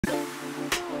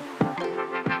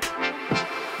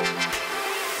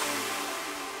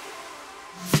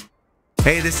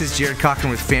Hey, this is Jarrod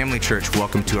Cochran with Family Church.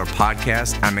 Welcome to our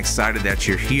podcast. I'm excited that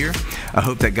you're here. I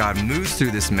hope that God moves through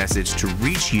this message to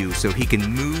reach you so he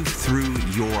can move through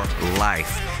your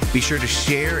life. Be sure to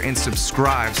share and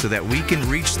subscribe so that we can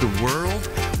reach the world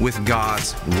with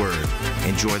God's word.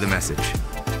 Enjoy the message.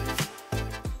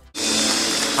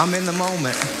 I'm in the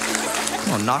moment.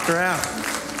 I'm gonna knock her out.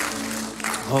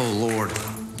 Oh, Lord.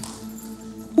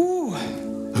 Woo.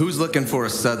 Who's looking for a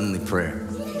suddenly prayer?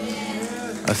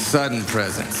 A sudden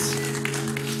presence,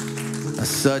 a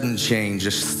sudden change,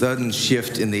 a sudden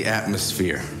shift in the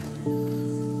atmosphere.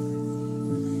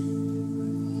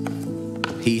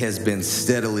 He has been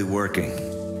steadily working,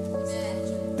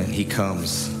 and he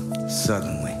comes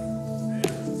suddenly.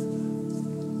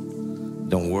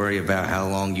 Don't worry about how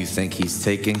long you think he's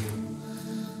taking,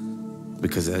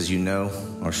 because as you know,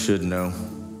 or should know,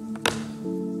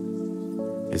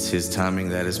 it's his timing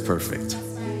that is perfect.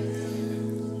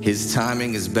 His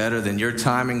timing is better than your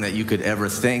timing that you could ever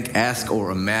think, ask, or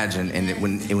imagine. And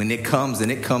when it comes,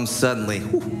 and it comes suddenly,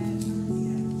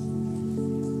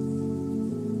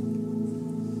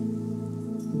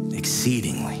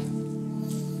 exceedingly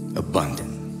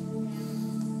abundant.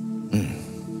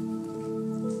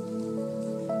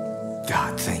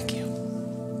 God, thank you.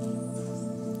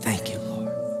 Thank you,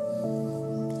 Lord.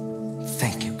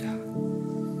 Thank you, God.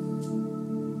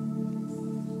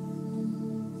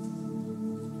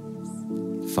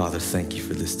 Father, thank you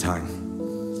for this time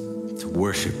to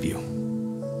worship you.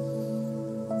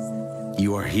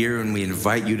 You are here and we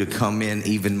invite you to come in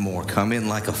even more. Come in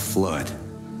like a flood,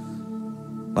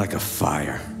 like a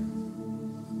fire.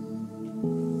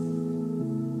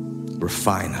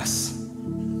 Refine us.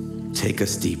 Take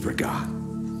us deeper, God.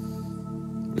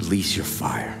 Release your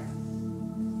fire.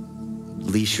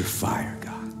 Release your fire, God.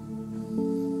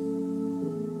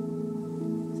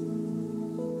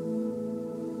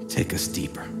 Take us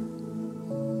deeper.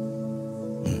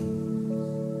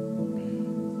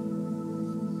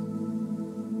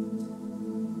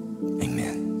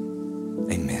 Amen.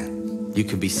 Amen. You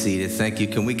can be seated. Thank you.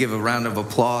 Can we give a round of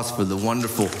applause for the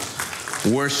wonderful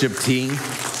worship team?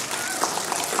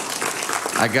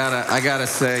 I gotta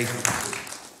say,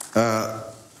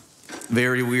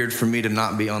 very weird for me to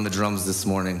not be on the drums this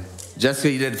morning. Jessica,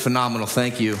 you did phenomenal.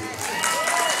 Thank you.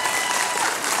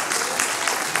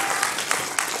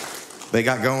 They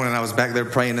got going, and I was back there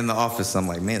praying in the office. I'm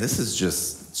like, man, this is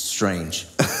just strange.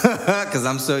 Because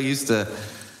I'm so used to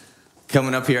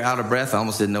coming up here out of breath. I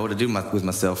almost didn't know what to do with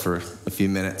myself for a few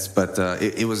minutes. But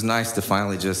it was nice to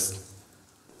finally just,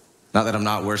 not that I'm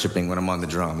not worshiping when I'm on the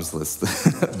drums list,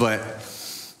 but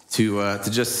to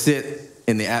just sit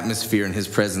in the atmosphere in his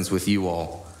presence with you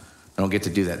all. I don't get to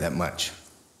do that much.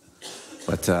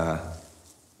 But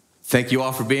thank you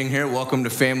all for being here. Welcome to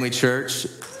Family Church.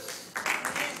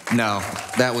 No,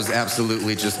 that was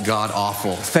absolutely just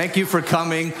god-awful. Thank you for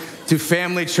coming to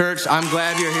Family Church. I'm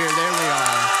glad you're here. There we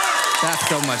are. That's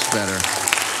so much better.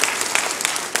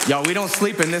 Y'all, we don't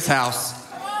sleep in this house.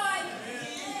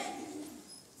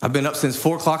 I've been up since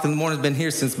 4 o'clock in the morning. I've been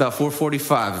here since about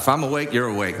 4:45. If I'm awake, you're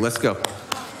awake. Let's go.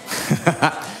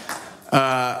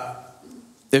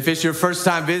 If it's your first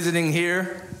time visiting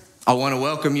here, I want to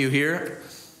welcome you here.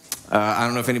 I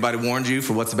don't know if anybody warned you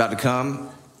for what's about to come.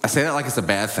 I say that like it's a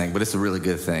bad thing, but it's a really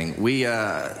good thing. We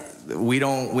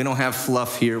don't have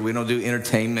fluff here. We don't do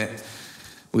entertainment.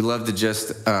 We love to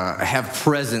just have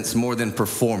presence more than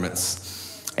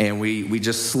performance. And we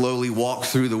just slowly walk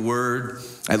through the word.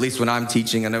 At least when I'm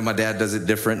teaching, I know my dad does it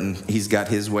different and he's got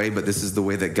his way, but this is the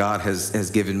way that God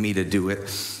has given me to do it.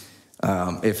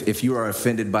 If you are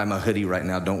offended by my hoodie right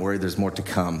now, don't worry, there's more to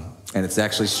come. And it's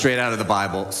actually straight out of the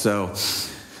Bible, so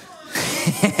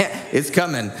it's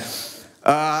coming.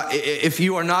 If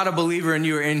you are not a believer and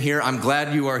you are in here, I'm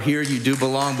glad you are here. You do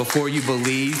belong before you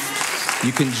believe.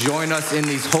 You can join us in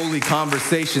these holy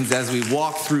conversations as we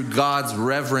walk through God's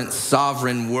reverent,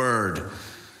 sovereign word,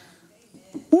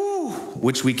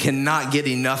 which we cannot get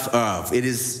enough of. He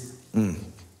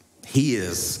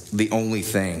is the only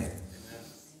thing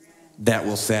that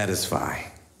will satisfy.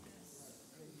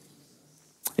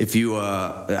 If you,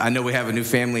 I know we have a new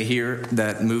family here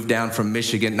that moved down from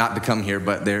Michigan, not to come here,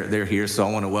 but they're here, so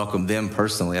I want to welcome them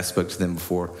personally. I spoke to them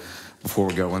before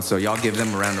we're going, so y'all give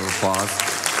them a round of applause.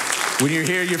 When you're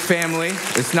here, your family,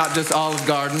 it's not just Olive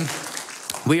Garden.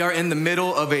 We are in the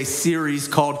middle of a series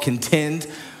called Contend.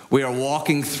 We are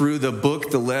walking through the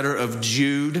book, the letter of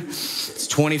Jude. It's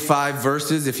 25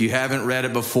 verses. If you haven't read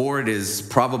it before, it is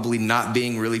probably not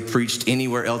being really preached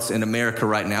anywhere else in America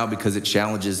right now because it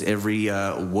challenges every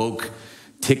woke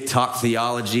TikTok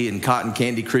theology and cotton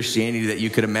candy Christianity that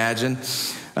you could imagine.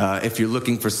 If you're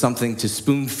looking for something to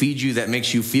spoon feed you that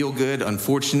makes you feel good,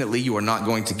 unfortunately, you are not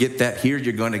going to get that here.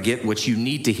 You're going to get what you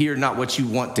need to hear, not what you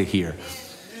want to hear.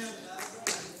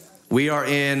 We are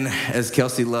in, as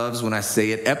Kelsey loves when I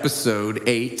say it, episode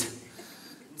 8.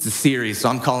 It's a series, so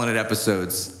I'm calling it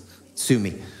episodes. Sue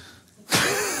me.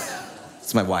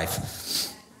 It's my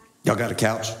wife. Y'all got a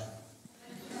couch?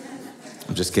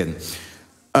 I'm just kidding.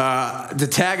 To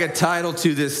tag a title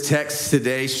to this text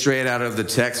today, straight out of the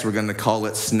text, we're going to call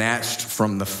it Snatched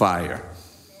from the Fire.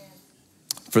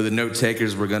 For the note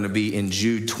takers, we're going to be in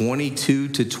Jude 22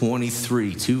 to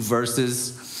 23, 2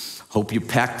 verses. Hope you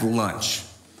packed lunch.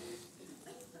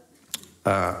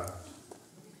 We're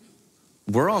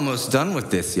almost done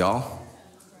with this, y'all.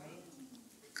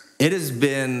 It has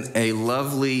been a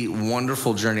lovely,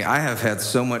 wonderful journey. I have had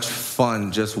so much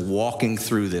fun just walking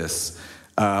through this.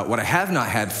 What I have not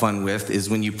had fun with is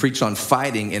when you preach on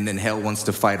fighting and then hell wants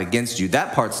to fight against you.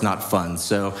 That part's not fun.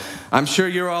 So I'm sure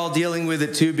you're all dealing with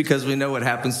it too, because we know what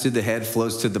happens to the head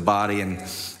flows to the body. And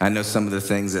I know some of the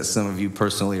things that some of you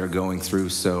personally are going through.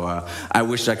 So I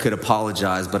wish I could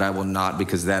apologize, but I will not,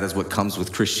 because that is what comes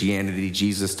with Christianity.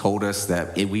 Jesus told us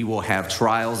that we will have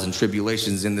trials and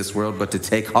tribulations in this world, but to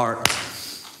take heart,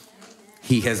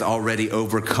 he has already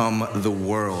overcome the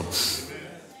world.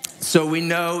 So we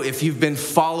know, if you've been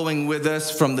following with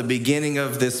us from the beginning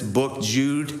of this book,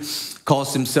 Jude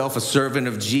calls himself a servant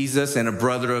of Jesus and a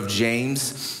brother of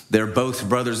James. They're both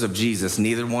brothers of Jesus.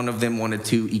 Neither one of them wanted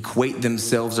to equate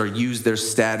themselves or use their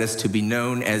status to be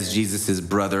known as Jesus's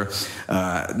brother.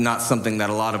 Not something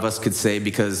that a lot of us could say,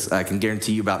 because I can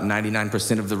guarantee you about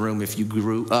 99% of the room, if you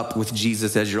grew up with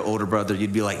Jesus as your older brother,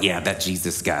 you'd be like, yeah, that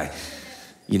Jesus guy.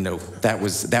 You know, that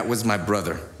was my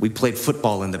brother. We played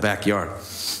football in the backyard.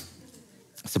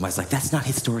 Somebody's like, that's not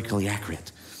historically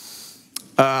accurate.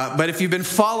 But if you've been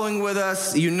following with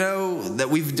us, you know that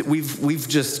we've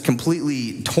just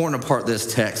completely torn apart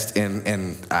this text.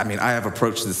 And I mean, I have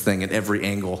approached this thing at every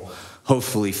angle,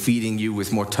 hopefully feeding you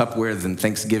with more Tupperware than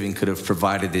Thanksgiving could have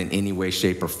provided in any way,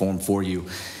 shape, or form for you.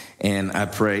 And I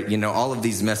pray, all of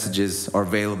these messages are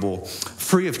available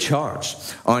free of charge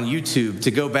on YouTube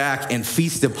to go back and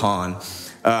feast upon.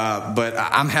 But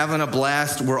I'm having a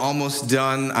blast. We're almost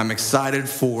done. I'm excited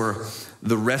for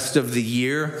the rest of the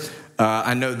year.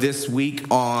 I know this week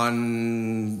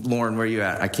on, Lauren, where are you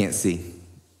at? I can't see.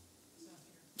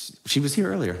 She was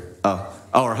here earlier. Oh,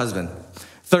 her husband.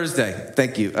 Thursday,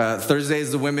 thank you. Thursday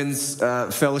is the women's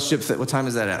fellowship. What time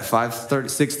is that at? 5:30,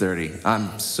 6:30.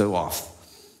 I'm so off.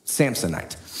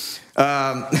 Samsonite.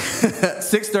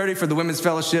 6:30 for the women's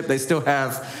fellowship. They still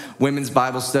have women's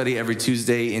Bible study every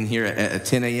Tuesday in here at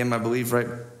 10 a.m., I believe, right?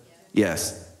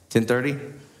 Yes. 10:30?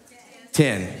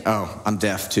 10. Oh, I'm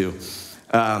deaf too.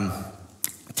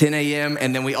 10 a.m.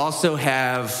 And then we also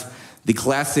have the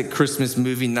classic Christmas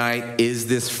movie night is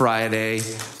this Friday.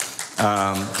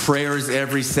 Prayers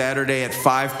every Saturday at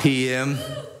 5 p.m.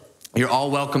 You're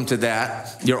all welcome to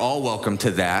that. You're all welcome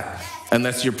to that.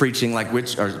 Unless you're preaching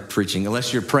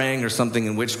unless you're praying or something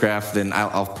in witchcraft, then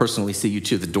I'll personally see you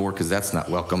to the door, because that's not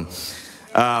welcome.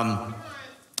 And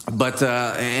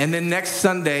then next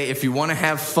Sunday, if you want to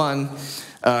have fun,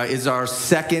 is our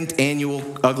second annual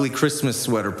Ugly Christmas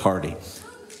Sweater Party.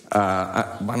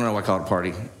 I don't know why I call it a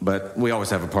party, but we always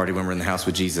have a party when we're in the house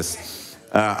with Jesus.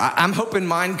 I'm hoping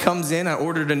mine comes in. I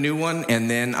ordered a new one, and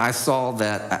then I saw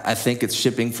that I think it's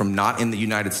shipping from not in the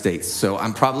United States. So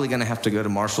I'm probably going to have to go to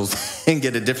Marshall's and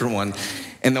get a different one.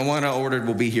 And the one I ordered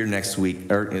will be here next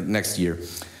week or next year.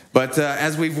 But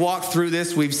as we've walked through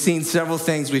this, we've seen several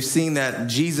things. We've seen that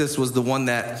Jesus was the one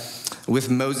that, with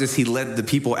Moses, he led the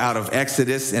people out of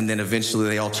Exodus, and then eventually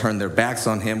they all turned their backs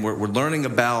on him. We're learning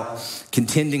about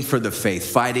contending for the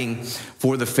faith, fighting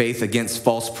for the faith against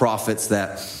false prophets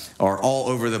that are all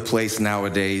over the place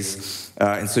nowadays.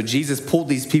 And so Jesus pulled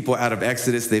these people out of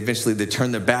Exodus. They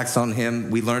turned their backs on him.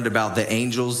 We learned about the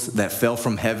angels that fell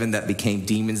from heaven that became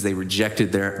demons. They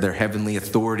rejected their heavenly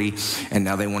authority, and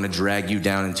now they want to drag you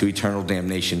down into eternal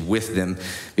damnation with them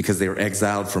because they were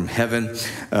exiled from heaven.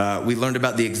 We learned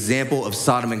about the example of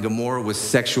Sodom and Gomorrah with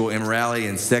sexual immorality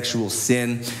and sexual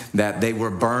sin, that they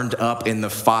were burned up in the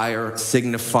fire,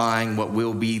 signifying what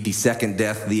will be the second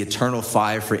death, the eternal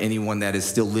fire for anyone that is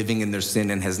still living in their sin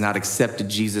and has not accepted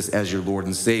Jesus as your Lord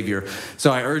and Savior.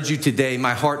 So I urge you today,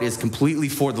 my heart is completely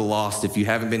for the lost. If you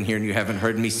haven't been here and you haven't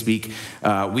heard me speak,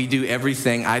 I do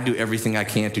everything I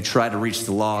can to try to reach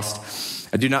the lost.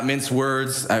 I do not mince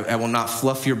words. I will not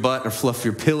fluff your butt or fluff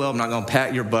your pillow. I'm not going to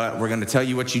pat your butt. We're going to tell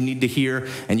you what you need to hear,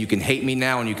 and you can hate me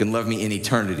now and you can love me in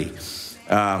eternity.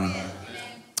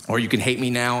 Or you can hate me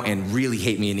now and really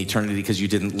hate me in eternity because you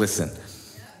didn't listen.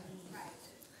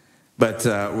 But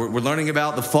we're learning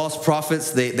about the false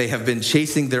prophets. They have been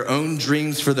chasing their own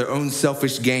dreams for their own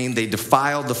selfish gain. They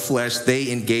defile the flesh.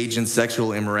 They engage in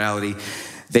sexual immorality.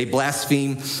 They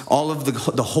blaspheme all of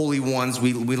the holy ones.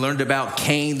 We learned about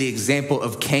Cain, the example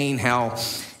of Cain, how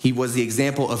he was the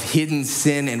example of hidden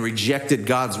sin and rejected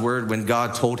God's word when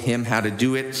God told him how to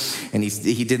do it. And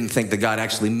he didn't think that God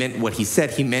actually meant what he said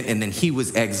he meant, and then he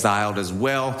was exiled as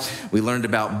well. We learned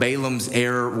about Balaam's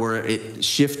error, where it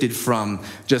shifted from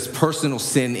just personal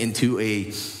sin into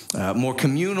a more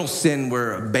communal sin,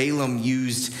 where Balaam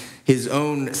used his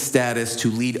own status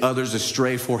to lead others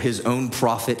astray for his own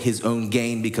profit, his own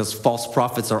gain, because false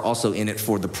prophets are also in it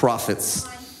for the profits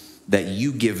that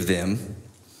you give them.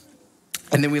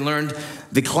 And then we learned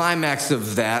the climax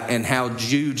of that and how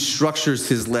Jude structures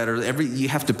his letter. You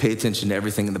have to pay attention to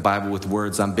everything in the Bible with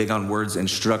words. I'm big on words and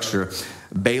structure.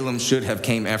 Balaam should have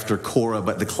came after Korah,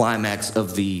 but the climax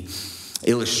of the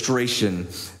illustration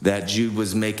that Jude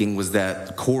was making was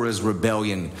that Korah's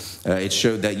rebellion. It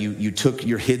showed that you took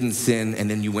your hidden sin and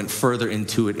then you went further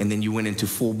into it, and then you went into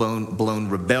full-blown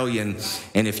rebellion.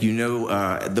 And if you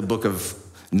know the book of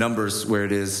Numbers, where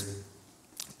it is,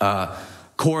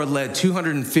 Korah led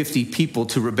 250 people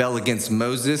to rebel against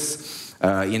Moses.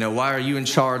 Why are you in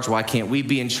charge? Why can't we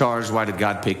be in charge? Why did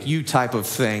God pick you type of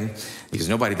thing? Because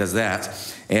nobody does that.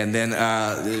 And then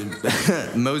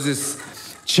Moses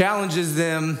challenges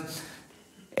them.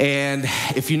 And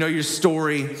if you know your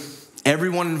story,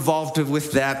 everyone involved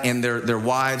with that and their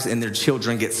wives and their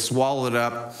children get swallowed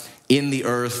up in the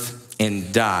earth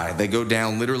and die. They go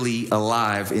down literally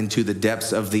alive into the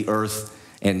depths of the earth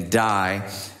and die.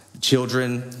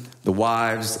 Children, the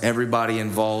wives, everybody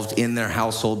involved in their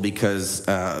household, because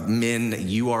men,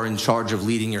 you are in charge of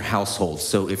leading your household.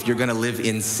 So if you're going to live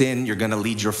in sin, you're going to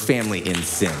lead your family in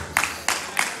sin.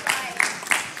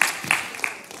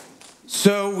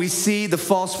 So we see the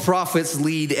false prophets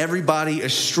lead everybody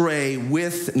astray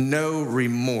with no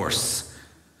remorse.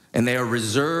 And they are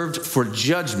reserved for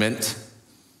judgment,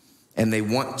 and they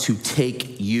want to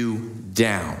take you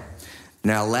down.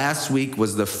 Now, last week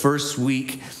was the first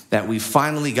week that we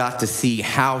finally got to see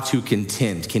how to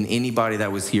contend. Can anybody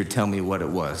that was here tell me what it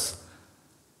was?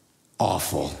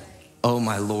 Awful. Oh,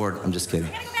 my Lord. I'm just kidding.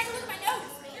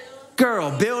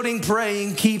 Girl, building,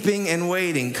 praying, keeping, and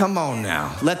waiting. Come on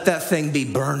now. Let that thing be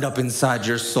burned up inside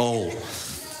your soul.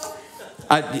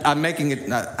 I'm making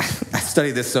it, I study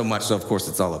this so much, so of course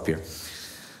it's all up here.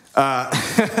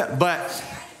 But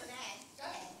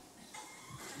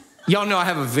y'all know I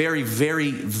have a very,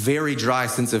 very, very dry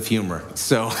sense of humor.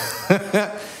 So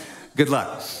good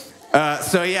luck.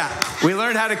 We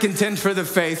learned how to contend for the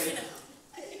faith.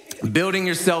 Building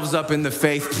yourselves up in the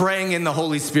faith, praying in the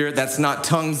Holy Spirit. That's not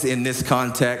tongues in this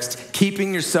context.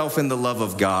 Keeping yourself in the love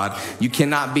of God. You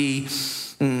cannot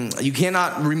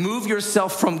remove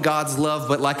yourself from God's love,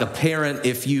 but like a parent,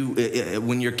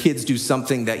 when your kids do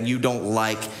something that you don't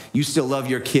like, you still love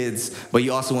your kids, but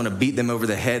you also want to beat them over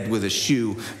the head with a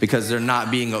shoe because they're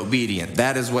not being obedient.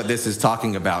 That is what this is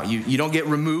talking about. You don't get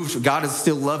removed. God is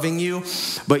still loving you,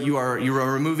 but you are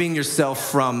removing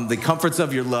yourself from the comforts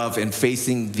of your love and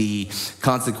facing the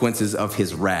consequences of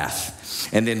his wrath.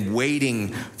 And then waiting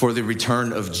for the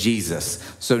return of Jesus.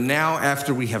 So now,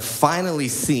 after we have finally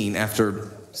seen, after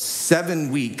 6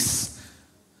 weeks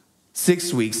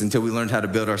until we learned how to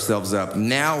build ourselves up,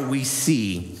 now we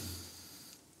see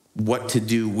what to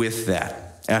do with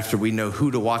that. After we know who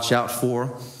to watch out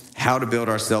for, how to build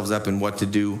ourselves up, and what to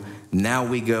do, now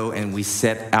we go and we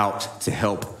set out to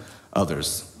help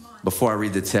others. Before I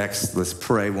read the text, let's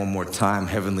pray one more time.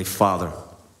 Heavenly Father,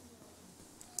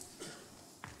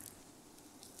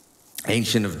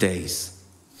 Ancient of Days,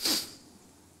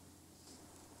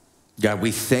 God,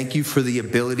 we thank you for the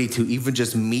ability to even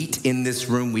just meet in this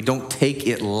room. We don't take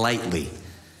it lightly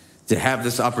to have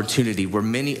this opportunity, where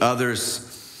many others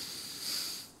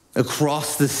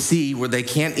across the sea, where they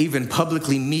can't even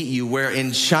publicly meet you, where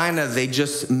in China they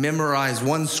just memorize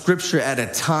one scripture at a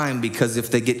time, because if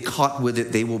they get caught with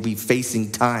it, they will be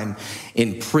facing time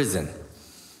in prison,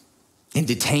 in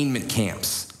detainment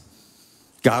camps.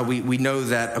 God, we know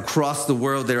that across the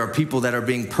world there are people that are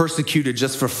being persecuted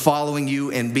just for following you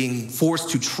and being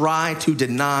forced to try to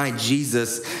deny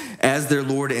Jesus as their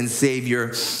Lord and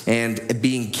Savior and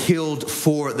being killed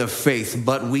for the faith.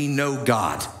 But we know,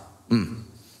 God,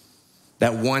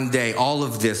 that one day all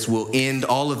of this will end,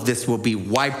 all of this will be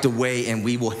wiped away, and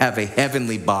we will have a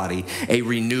heavenly body, a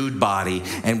renewed body,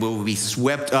 and we will be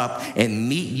swept up and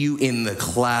meet you in the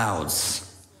clouds,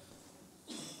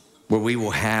 where we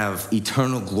will have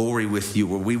eternal glory with you,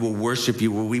 where we will worship you,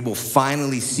 where we will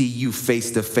finally see you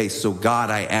face to face. So God,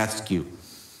 I ask you,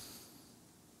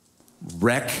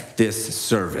 Wreck this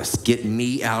service. Get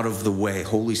me out of the way.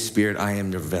 Holy Spirit, I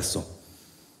am your vessel.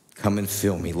 Come and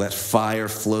fill me. Let fire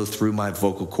flow through my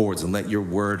vocal cords and let your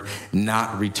word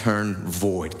not return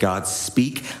void. God,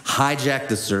 speak, hijack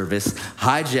the service,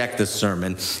 hijack the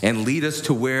sermon, and lead us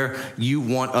to where you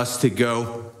want us to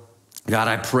go. God,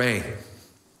 I pray,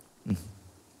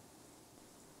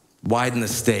 widen the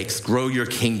stakes, grow your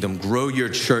kingdom, grow your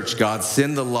church, God.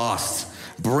 Send the lost,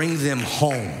 bring them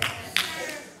home.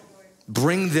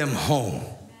 Bring them home.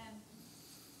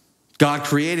 God,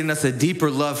 create in us a deeper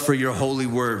love for your holy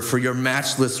word, for your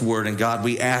matchless word. And God,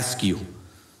 we ask you,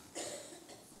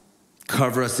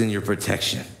 cover us in your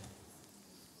protection.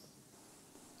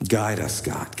 Guide us,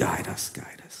 God. Guide us,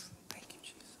 guide us. Thank you,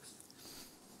 Jesus.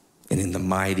 And in the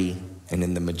mighty and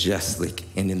in the majestic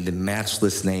and in the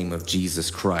matchless name of Jesus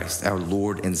Christ, our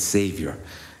Lord and Savior,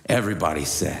 everybody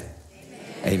said,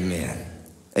 amen.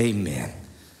 Amen.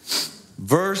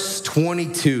 Verse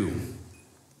 22.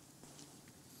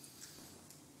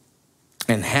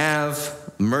 And have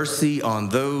mercy on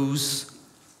those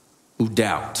who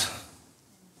doubt.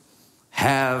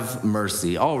 Have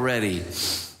mercy. Already,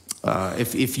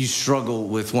 if you struggle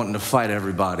with wanting to fight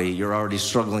everybody, you're already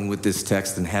struggling with this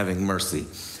text and having mercy.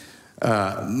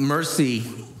 Mercy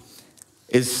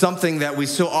is something that we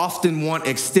so often want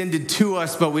extended to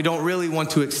us, but we don't really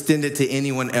want to extend it to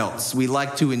anyone else. We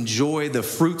like to enjoy the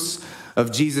fruits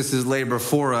of Jesus' labor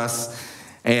for us,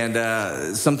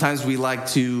 and sometimes we like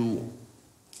to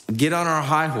get on our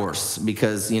high horse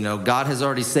because, God has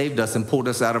already saved us and pulled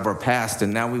us out of our past,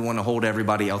 and now we want to hold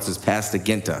everybody else's past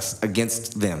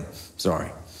against them.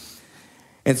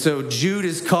 And so Jude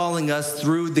is calling us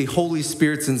through the Holy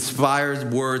Spirit's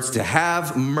inspired words to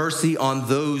have mercy on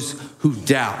those who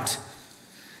doubt.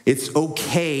 It's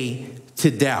okay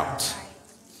to doubt.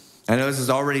 I know this is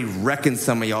already wrecking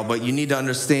some of y'all, but you need to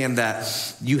understand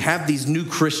that you have these new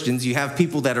Christians, you have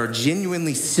people that are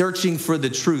genuinely searching for the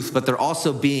truth, but they're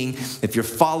also being, if you're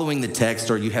following the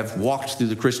text or you have walked through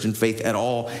the Christian faith at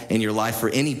all in your life for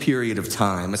any period of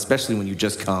time, especially when you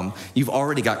just come, you've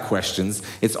already got questions.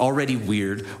 It's already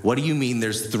weird. What do you mean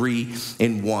there's 3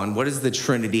 in 1? What is the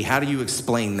Trinity? How do you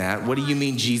explain that? What do you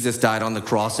mean Jesus died on the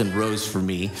cross and rose for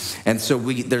me? And so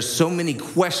there's so many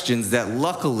questions that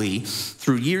luckily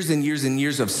through years and years and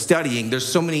years of studying, there's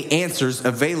so many answers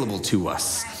available to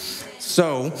us.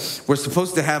 So we're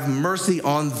supposed to have mercy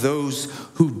on those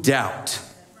who doubt.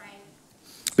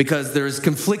 Because there's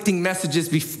conflicting messages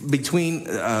between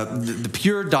the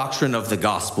pure doctrine of the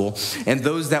gospel and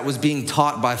those that was being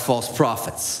taught by false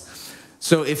prophets.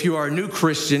 So if you are a new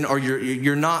Christian or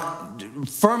you're not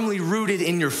firmly rooted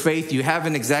in your faith, you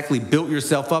haven't exactly built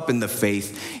yourself up in the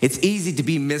faith, it's easy to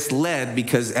be misled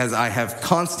because, as I have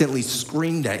constantly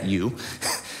screamed at you,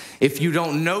 if you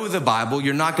don't know the Bible,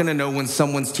 you're not going to know when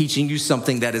someone's teaching you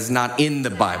something that is not in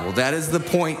the Bible. That is the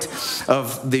point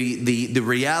of the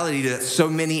reality that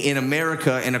so many in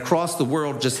America and across the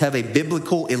world just have a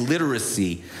biblical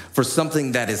illiteracy for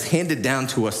something that is handed down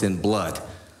to us in blood.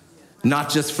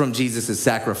 Not just from Jesus'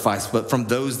 sacrifice, but from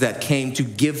those that came to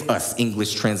give us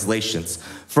English translations,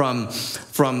 from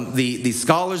the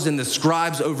scholars and the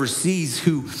scribes overseas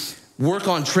who work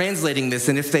on translating this.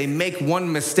 And if they make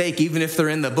one mistake, even if they're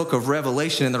in the book of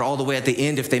Revelation and they're all the way at the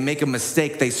end, if they make a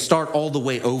mistake, they start all the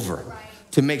way over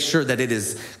to make sure that it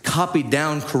is copied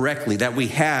down correctly, that we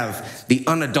have the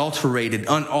unadulterated,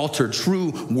 unaltered,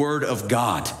 true word of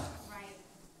God.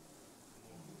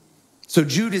 So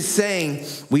Jude is saying,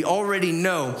 we already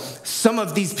know some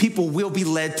of these people will be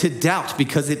led to doubt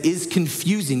because it is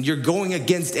confusing. You're going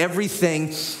against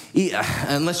everything,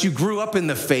 unless you grew up in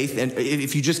the faith, and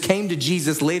if you just came to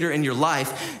Jesus later in your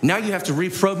life, now you have to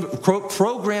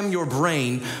reprogram your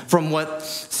brain from what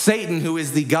Satan, who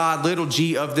is the God, little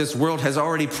g, of this world, has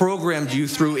already programmed you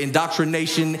through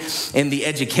indoctrination and the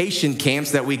education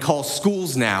camps that we call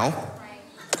schools now.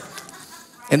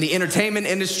 And the entertainment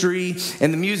industry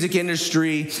and the music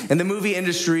industry and the movie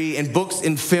industry and books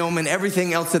and film and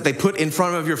everything else that they put in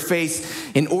front of your face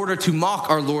in order to mock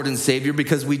our Lord and Savior,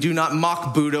 because we do not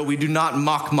mock Buddha, we do not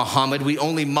mock Muhammad, we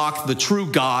only mock the true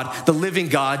God, the living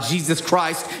God, Jesus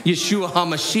Christ, Yeshua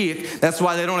HaMashiach. That's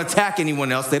why they don't attack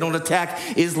anyone else. They don't attack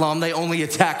Islam, they only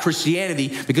attack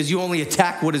Christianity, because you only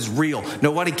attack what is real.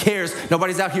 Nobody cares.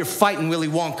 Nobody's out here fighting Willy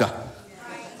Wonka.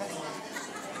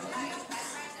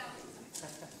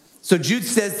 So Jude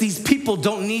says these people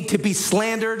don't need to be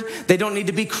slandered. They don't need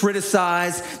to be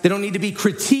criticized. They don't need to be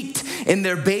critiqued in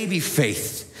their baby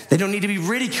faith. They don't need to be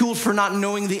ridiculed for not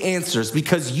knowing the answers,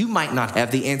 because you might not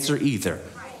have the answer either.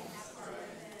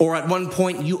 Or at one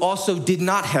point, you also did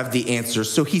not have the answer.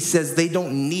 So he says they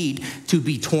don't need to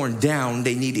be torn down.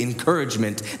 They need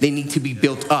encouragement. They need to be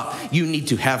built up. You need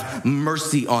to have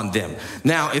mercy on them.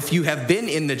 Now, if you have been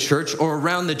in the church or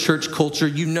around the church culture,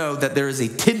 you know that there is a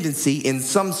tendency in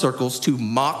some circles to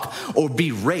mock or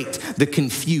berate the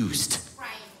confused.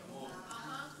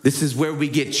 This is where we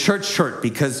get church hurt,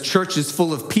 because church is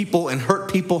full of people, and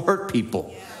hurt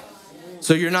people.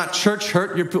 So you're not church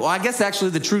hurt. Well, I guess actually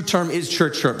the true term is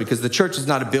church hurt, because the church is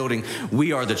not a building.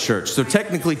 We are the church. So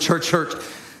technically church hurt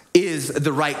is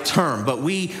the right term. But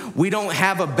we don't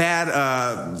have a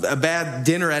bad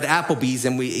dinner at Applebee's,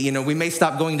 and we may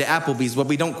stop going to Applebee's, but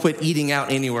we don't quit eating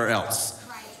out anywhere else.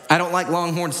 I don't like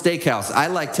Longhorn Steakhouse. I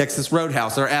like Texas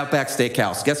Roadhouse or Outback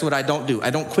Steakhouse. Guess what I don't do? I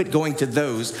don't quit going to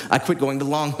those. I quit going to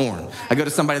Longhorn. I go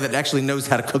to somebody that actually knows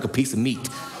how to cook a piece of meat.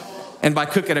 And by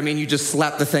cook it, I mean you just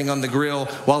slap the thing on the grill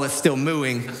while it's still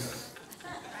mooing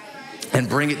and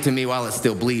bring it to me while it's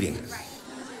still bleeding.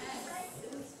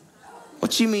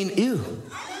 What you mean, ew?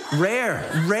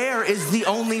 Rare. Rare is the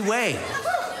only way.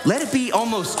 Let it be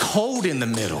almost cold in the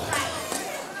middle.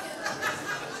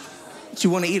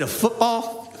 You want to eat a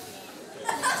football?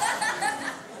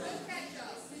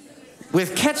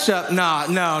 With ketchup? No,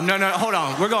 hold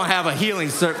on. We're going to have a healing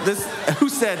service. Who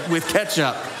said with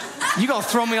ketchup? You going to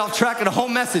throw me off track of the whole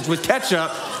message with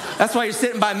ketchup. That's why you're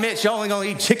sitting by Mitch. You're only going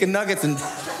to eat chicken nuggets and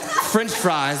French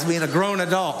fries being a grown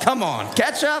adult. Come on,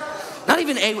 ketchup? Not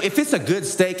even, if it's a good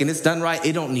steak and it's done right,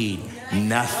 it don't need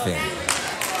nothing.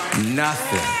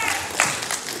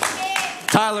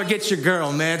 Tyler, get your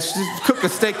girl, man. Just cook a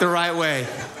steak the right way.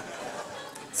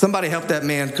 Somebody help that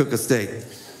man cook a steak.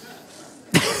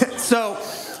 So,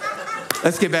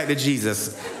 let's get back to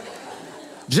Jesus.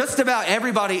 Just about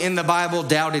everybody in the Bible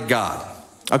doubted God.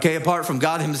 Okay, apart from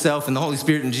God himself and the Holy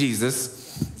Spirit and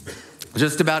Jesus,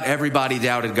 just about everybody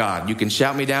doubted God. You can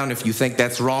shout me down if you think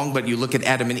that's wrong, but you look at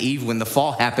Adam and Eve when the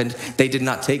fall happened, they did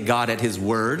not take God at his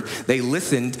word. They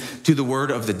listened to the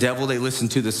word of the devil. They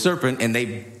listened to the serpent, and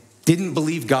they didn't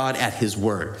believe God at his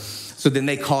word. So then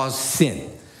they caused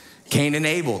sin. Cain and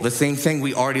Abel, the same thing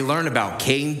we already learned about.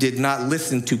 Cain did not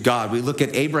listen to God. We look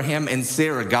at Abraham and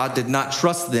Sarah. God did not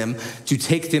trust them to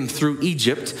take them through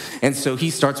Egypt. And so he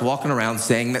starts walking around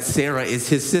saying that Sarah is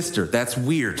his sister. That's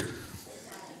weird.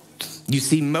 You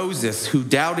see Moses, who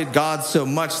doubted God so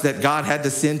much that God had to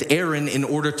send Aaron in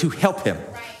order to help him.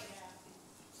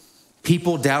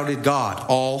 People doubted God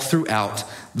all throughout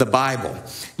the Bible.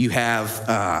 You have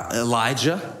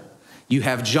Elijah. You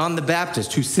have John the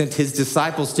Baptist, who sent his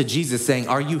disciples to Jesus saying,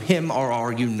 are you him or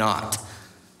are you not?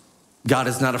 God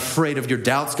is not afraid of your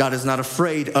doubts. God is not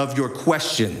afraid of your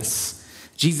questions.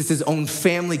 Jesus' own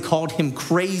family called him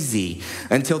crazy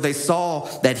until they saw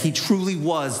that he truly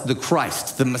was the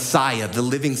Christ, the Messiah, the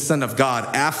living Son of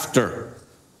God after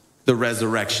the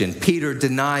resurrection. Peter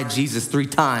denied Jesus 3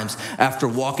 times after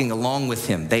walking along with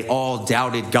him. They all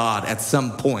doubted God at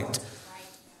some point.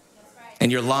 And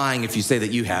you're lying if you say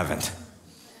that you haven't.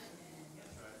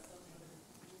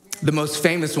 The most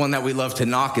famous one that we love to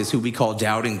knock is who we call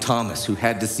Doubting Thomas, who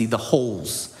had to see the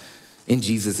holes in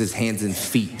Jesus' hands and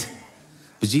feet.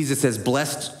 But Jesus says,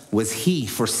 blessed was he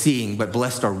for seeing, but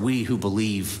blessed are we who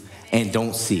believe and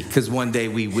don't see, because one day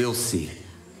we will see.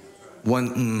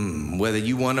 Whether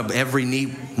you want to, every knee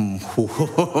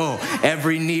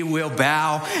will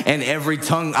bow and every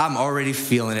tongue, I'm already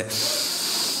feeling it.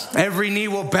 Every knee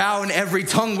will bow and every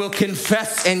tongue will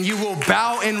confess, and you will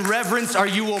bow in reverence, or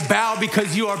you will bow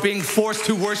because you are being forced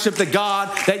to worship the God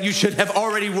that you should have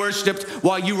already worshiped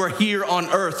while you were here on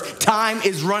earth. Time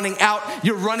is running out.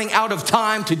 You're running out of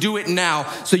time to do it now.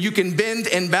 So you can bend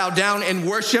and bow down and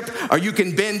worship, or you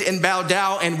can bend and bow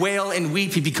down and wail and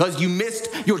weep because you missed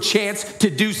your chance to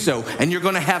do so. And you're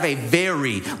going to have a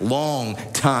very long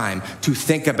time to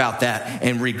think about that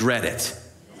and regret it.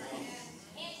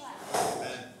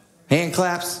 Hand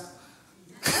claps.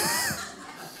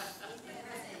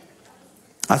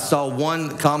 I saw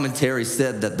one commentary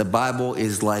said that the Bible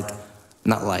is the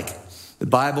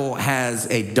Bible has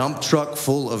a dump truck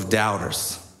full of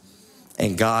doubters,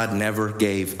 and God never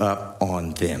gave up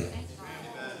on them.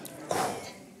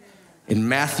 In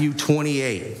Matthew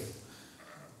 28,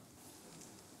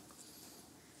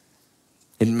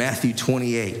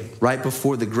 right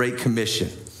before the Great Commission,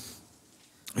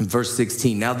 in verse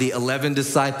 16, now the 11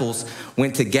 disciples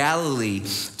went to Galilee,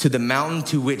 to the mountain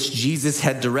to which Jesus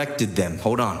had directed them.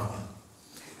 Hold on.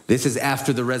 This is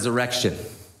after the resurrection.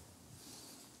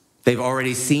 They've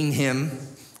already seen him.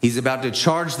 He's about to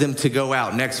charge them to go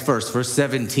out. Next verse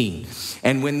 17.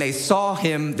 And when they saw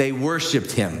him, they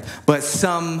worshiped him, but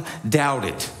some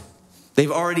doubted.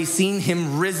 They've already seen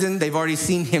him risen. They've already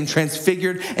seen him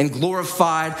transfigured and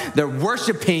glorified. They're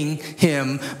worshiping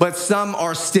him, but some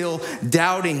are still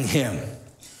doubting him.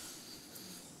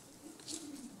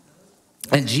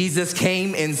 And Jesus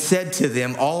came and said to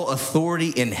them, all authority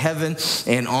in heaven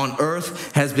and on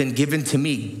earth has been given to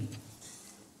me.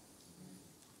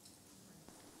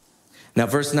 Now,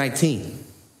 verse 19.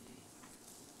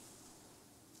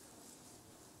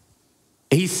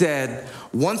 He said,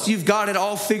 once you've got it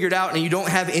all figured out and you don't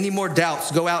have any more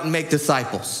doubts, go out and make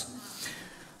disciples.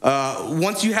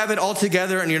 Once you have it all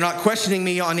together and you're not questioning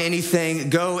me on anything,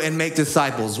 go and make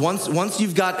disciples. Once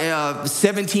you've got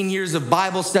 17 years of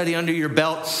Bible study under your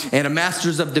belt and a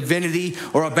master's of divinity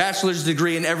or a bachelor's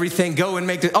degree and everything, go and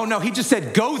make Oh no, he just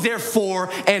said, go therefore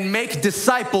and make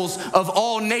disciples of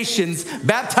all nations,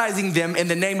 baptizing them in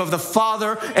the name of the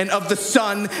Father and of the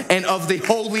Son and of the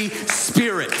Holy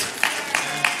Spirit.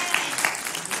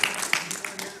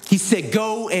 He said,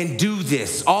 go and do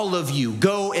this. All of you,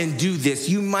 go and do this.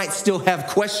 You might still have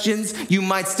questions. You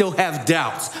might still have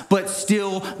doubts, but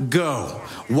still go.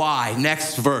 Why?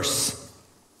 Next verse.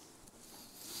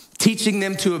 Teaching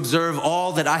them to observe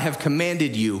all that I have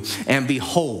commanded you. And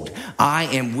behold, I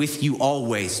am with you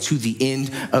always to the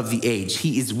end of the age.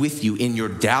 He is with you in your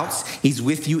doubts. He's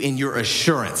with you in your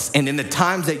assurance. And in the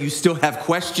times that you still have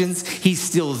questions, he's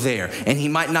still there. And he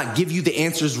might not give you the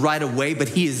answers right away, but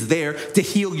he is there to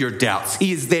heal your doubts.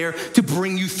 He is there to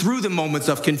bring you through the moments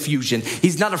of confusion.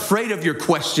 He's not afraid of your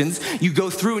questions. You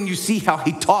go through and you see how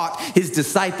he taught his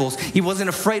disciples. He wasn't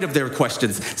afraid of their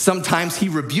questions. Sometimes he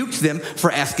rebuked them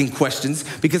for asking questions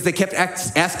because they kept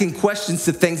asking questions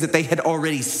to things that they had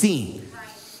already seen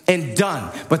and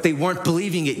done, but they weren't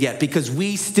believing it yet because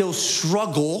we still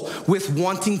struggle with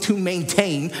wanting to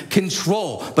maintain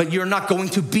control. But you're not going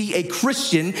to be a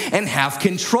Christian and have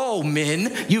control,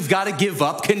 men. You've got to give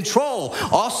up control.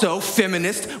 Also,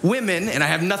 feminist women, and I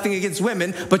have nothing against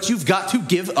women, but you've got to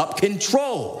give up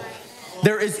control.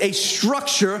 There is a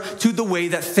structure to the way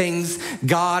that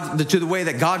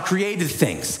God created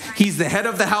things. He's the head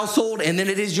of the household, and then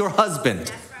it is your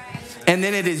husband. And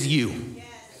then it is you.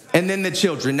 And then the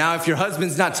children. Now, if your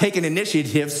husband's not taking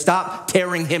initiative, stop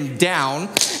tearing him down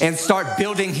and start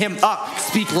building him up.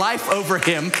 Speak life over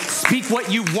him. Speak what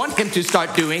you want him to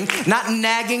start doing, not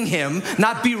nagging him,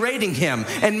 not berating him.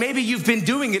 And maybe you've been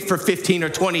doing it for 15 or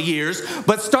 20 years,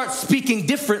 but start speaking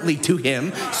differently to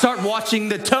him. Start watching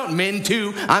the tone. Men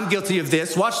too, I'm guilty of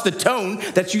this. Watch the tone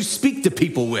that you speak to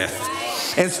people with.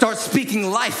 And start speaking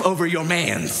life over your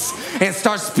mans. And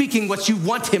start speaking what you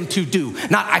want him to do.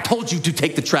 Not, I told you to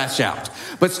take the trash out.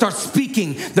 But start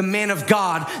speaking the man of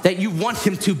God that you want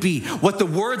him to be. What the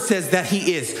word says that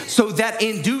he is. So that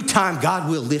in due time, God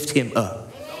will lift him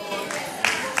up.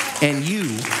 And you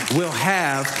will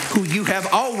have who you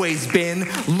have always been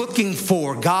looking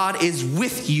for. God is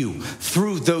with you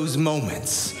through those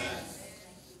moments.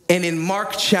 And in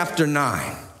Mark chapter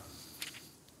 9,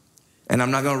 and I'm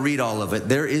not going to read all of it,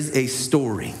 there is a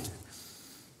story.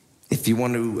 If you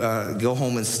want to go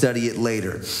home and study it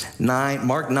later.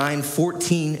 Mark 9,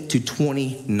 14 to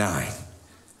 29.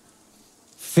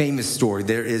 Famous story.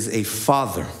 There is a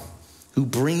father who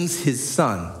brings his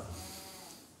son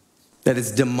that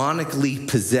is demonically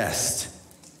possessed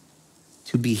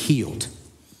to be healed.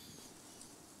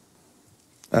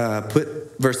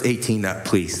 Put verse 18 up,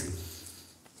 please.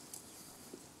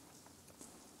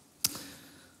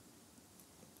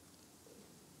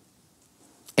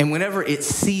 And whenever it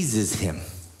seizes him,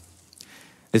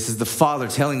 this is the father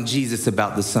telling Jesus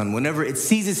about the son. Whenever it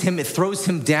seizes him, it throws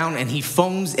him down and he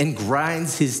foams and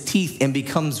grinds his teeth and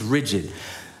becomes rigid.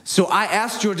 So I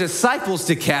asked your disciples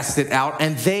to cast it out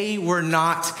and they were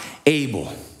not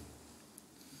able.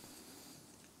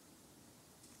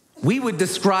 We would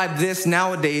describe this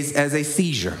nowadays as a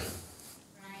seizure,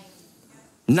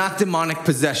 not demonic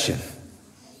possession.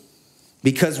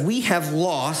 Because we have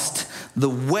lost the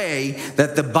way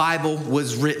that the Bible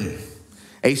was written,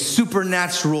 a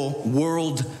supernatural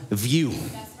world view.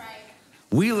 That's right.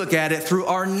 We look at it through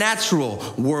our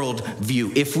natural world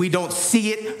view. If we don't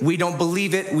see it, we don't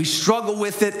believe it, we struggle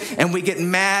with it, and we get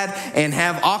mad and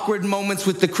have awkward moments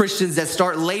with the Christians that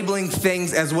start labeling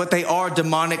things as what they are,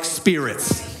 demonic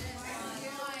spirits.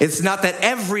 It's not that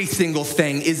every single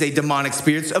thing is a demonic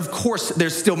spirit. Of course,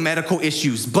 there's still medical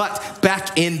issues. But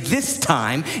back in this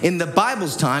time, in the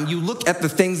Bible's time, you look at the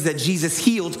things that Jesus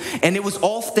healed, and it was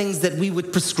all things that we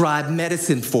would prescribe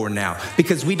medicine for now.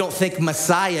 Because we don't think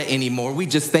Messiah anymore. We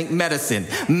just think medicine.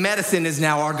 Medicine is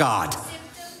now our God.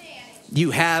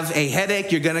 You have a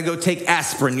headache, you're going to go take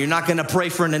aspirin. You're not going to pray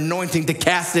for an anointing to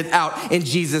cast it out in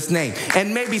Jesus' name.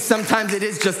 And maybe sometimes it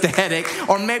is just a headache,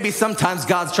 or maybe sometimes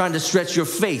God's trying to stretch your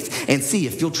faith and see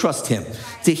if you'll trust him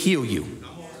to heal you.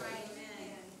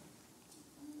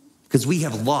 Because we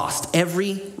have lost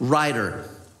every writer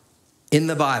in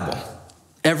the Bible,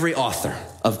 every author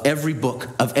of every book,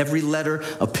 of every letter,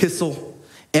 epistle,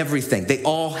 everything. They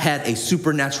all had a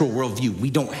supernatural worldview. We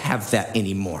don't have that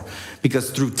anymore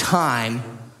because through time,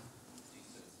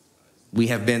 we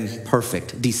have been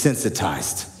perfect,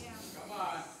 desensitized.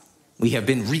 We have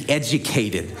been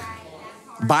re-educated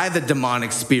by the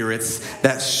demonic spirits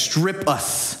that strip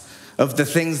us of the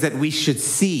things that we should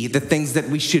see, the things that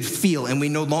we should feel, and we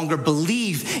no longer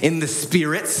believe in the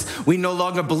spirits. We no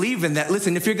longer believe in that.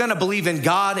 Listen, if you're going to believe in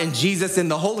God and Jesus and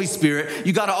the Holy Spirit,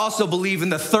 you got to also believe in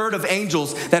the third of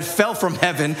angels that fell from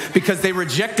heaven because they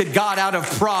rejected God out of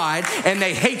pride, and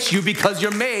they hate you because you're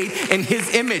made in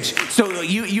his image. So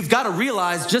you've got to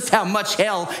realize just how much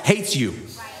hell hates you.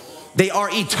 They are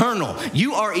eternal.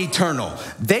 You are eternal.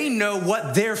 They know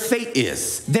what their fate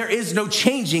is. There is no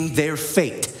changing their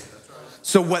fate.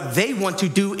 So what they want to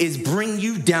do is bring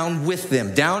you down with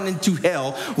them, down into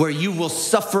hell, where you will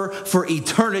suffer for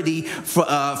eternity,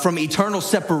 from eternal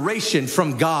separation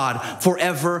from God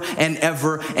forever and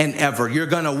ever and ever. You're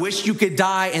going to wish you could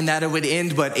die and that it would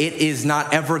end, but it is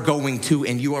not ever going to,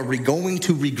 and you are going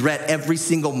to regret every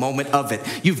single moment of it.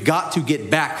 You've got to get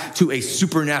back to a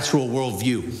supernatural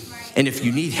worldview. And if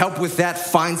you need help with that,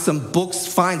 find some books,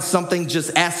 find something,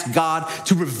 just ask God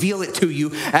to reveal it to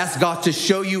you. Ask God to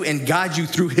show you and guide you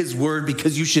through his word,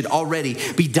 because you should already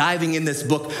be diving in this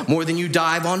book more than you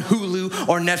dive on Hulu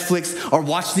or Netflix or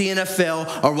watch the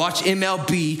NFL or watch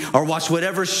MLB or watch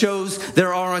whatever shows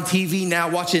there are on TV now,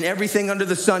 watching everything under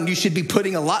the sun. You should be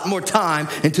putting a lot more time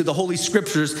into the Holy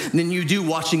Scriptures than you do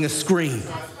watching a screen.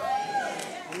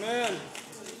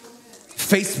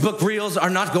 Facebook reels are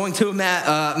not going to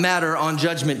matter on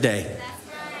Judgment Day.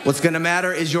 What's going to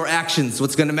matter is your actions.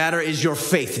 What's going to matter is your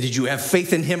faith. Did you have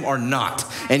faith in him or not?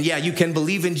 And yeah, you can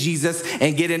believe in Jesus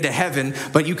and get into heaven,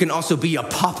 but you can also be a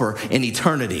pauper in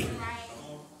eternity.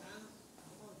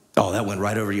 Oh, that went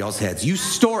right over y'all's heads. You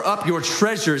store up your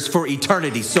treasures for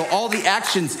eternity. So all the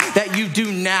actions that you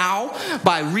do now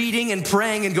by reading and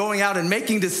praying and going out and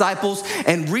making disciples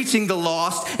and reaching the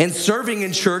lost and serving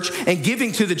in church and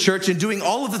giving to the church and doing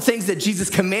all of the things that Jesus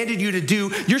commanded you to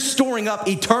do, you're storing up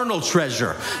eternal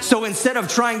treasure. So instead of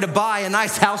trying to buy a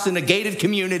nice house in a gated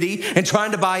community and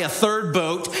trying to buy a third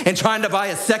boat and trying to buy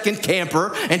a second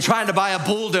camper and trying to buy a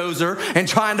bulldozer and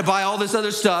trying to buy all this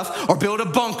other stuff or build a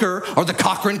bunker or the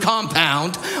Cochran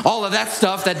compound, all of that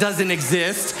stuff that doesn't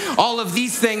exist, all of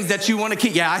these things that you want to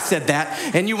keep, yeah, I said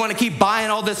that, and you want to keep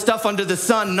buying all this stuff under the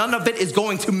sun, none of it is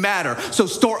going to matter. So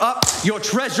store up your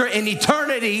treasure in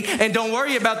eternity and don't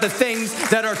worry about the things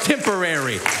that are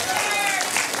temporary.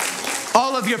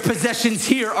 All of your possessions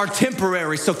here are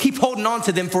temporary, so keep holding on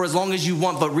to them for as long as you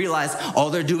want, but realize all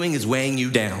they're doing is weighing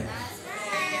you down.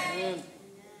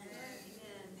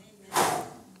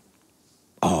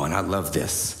 Oh, and I love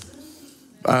this.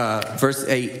 Verse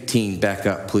 18, back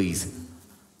up, please.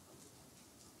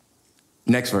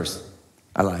 Next verse.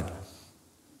 I lied.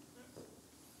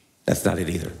 That's not it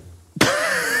either.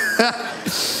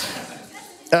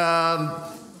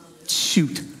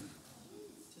 Shoot.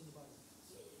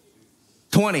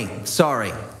 20,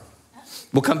 sorry.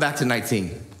 We'll come back to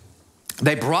 19.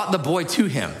 They brought the boy to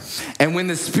him, and when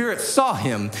the spirit saw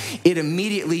him, it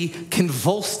immediately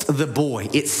convulsed the boy.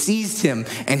 It seized him,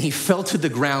 and he fell to the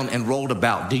ground and rolled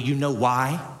about. Do you know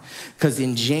why? Because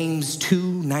in James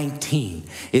 2:19,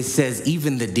 it says,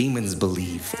 even the demons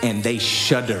believe and they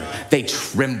shudder, they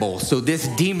tremble. So this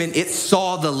demon, it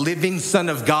saw the living Son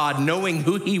of God, knowing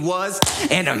who he was,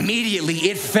 and immediately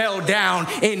it fell down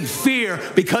in fear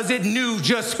because it knew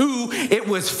just who it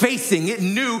was facing. It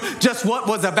knew just what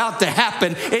was about to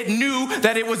happen. It knew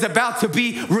that it was about to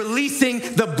be releasing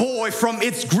the boy from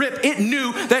its grip. It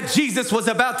knew that Jesus was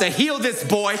about to heal this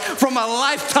boy from a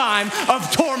lifetime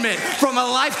of torment, from a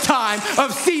lifetime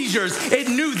of seizures. It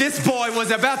knew this boy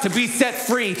was about to be set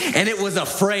free, and it was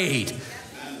afraid.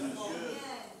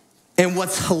 And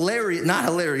what's hilarious, not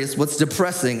hilarious, what's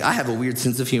depressing, I have a weird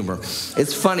sense of humor.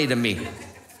 It's funny to me.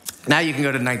 Now you can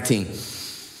go to 19.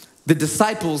 The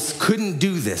disciples couldn't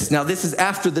do this. Now this is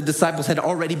after the disciples had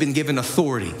already been given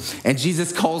authority, and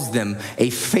Jesus calls them a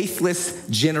faithless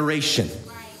generation.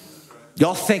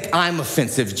 Y'all think I'm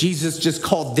offensive. Jesus just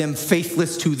called them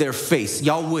faithless to their face.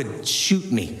 Y'all would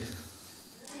shoot me.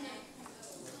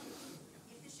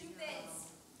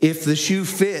 If the shoe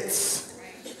fits.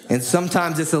 And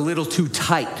sometimes it's a little too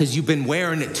tight because you've been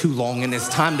wearing it too long and it's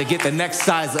time to get the next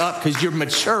size up because you're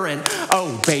maturing.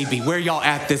 Oh, baby, where y'all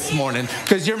at this morning?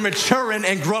 Because you're maturing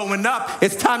and growing up.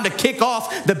 It's time to kick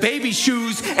off the baby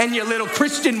shoes and your little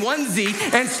Christian onesie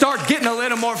and start getting a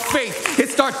little more faith.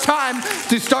 It's time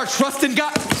to start trusting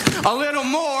God a little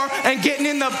more and getting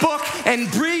in the book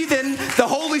and breathing the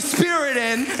Holy Spirit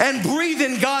in and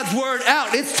breathing God's word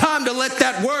out. It's time to let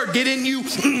that word get in you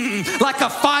like a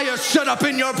fire shut up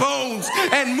in your bones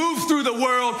and move through the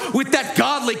world with that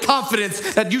godly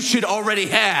confidence that you should already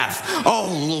have.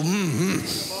 Oh,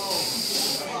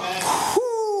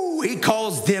 he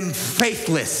calls them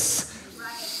faithless.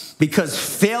 Because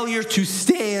failure to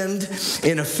stand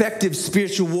in effective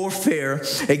spiritual warfare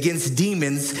against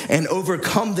demons and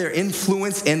overcome their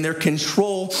influence and their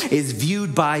control is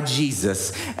viewed by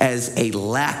Jesus as a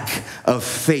lack of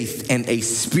faith and a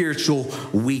spiritual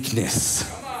weakness.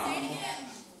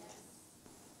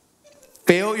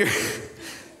 Failure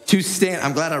to stand,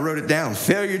 I'm glad I wrote it down.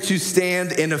 Failure to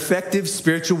stand in effective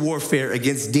spiritual warfare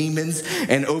against demons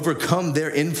and overcome their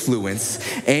influence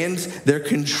and their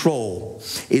control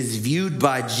is viewed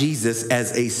by Jesus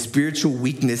as a spiritual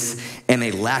weakness and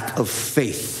a lack of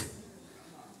faith.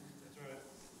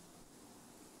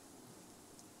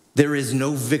 There is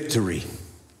no victory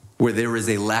where there is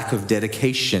a lack of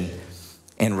dedication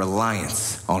and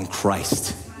reliance on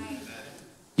Christ.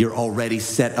 You're already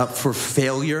set up for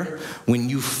failure when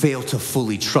you fail to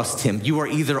fully trust him. You are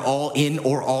either all in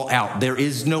or all out. There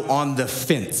is no on the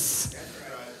fence.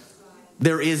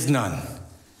 There is none.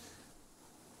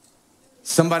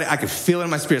 Somebody, I could feel it in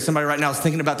my spirit. Somebody right now is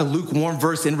thinking about the lukewarm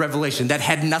verse in Revelation. That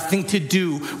had nothing to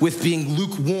do with being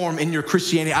lukewarm in your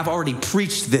Christianity. I've already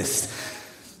preached this.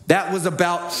 That was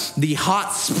about the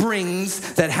hot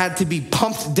springs that had to be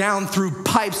pumped down through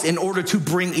pipes in order to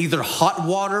bring either hot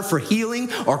water for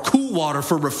healing or cool water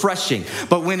for refreshing.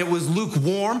 But when it was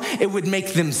lukewarm, it would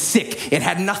make them sick. It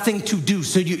had nothing to do.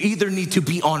 So you either need to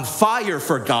be on fire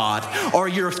for God or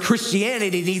your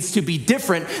Christianity needs to be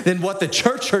different than what the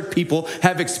church hurt people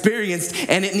have experienced,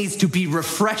 and it needs to be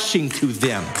refreshing to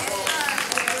them.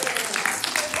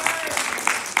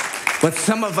 But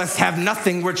some of us have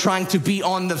nothing. We're trying to be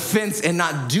on the fence and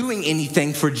not doing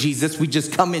anything for Jesus. We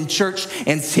just come in church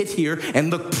and sit here and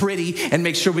look pretty and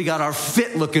make sure we got our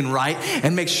fit looking right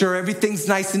and make sure everything's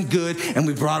nice and good. And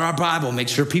we brought our Bible, make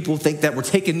sure people think that we're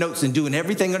taking notes and doing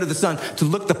everything under the sun to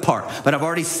look the part. But I've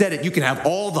already said it. You can have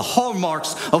all the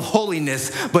hallmarks of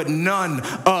holiness, but none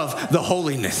of the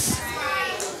holiness.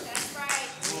 That's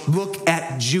right. Look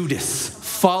at Judas.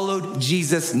 Followed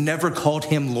Jesus, never called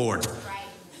him Lord.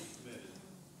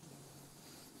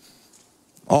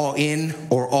 All in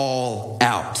or all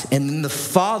out. And then the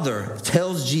Father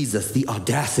tells Jesus the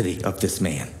audacity of this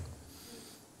man.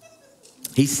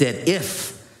 He said,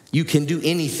 if you can do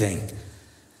anything,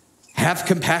 have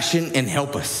compassion and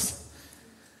help us.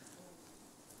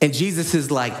 And Jesus is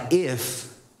like,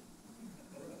 if,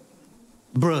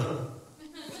 bruh.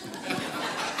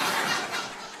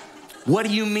 What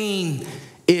do you mean,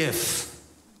 if?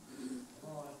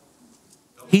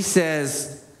 He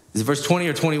says, is it verse 20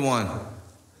 or 21?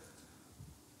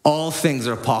 All things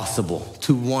are possible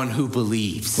to one who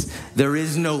believes. There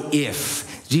is no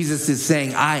if. Jesus is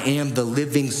saying, I am the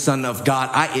living Son of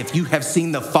God. If you have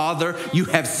seen the Father, you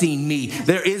have seen me.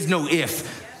 There is no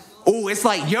if. Oh, it's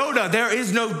like Yoda. There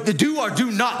is no do or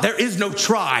do not. There is no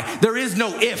try. There is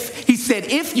no if. He said,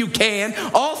 if you can,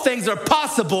 all things are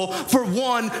possible for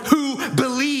one who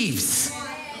believes.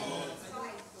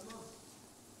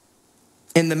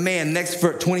 And the man, next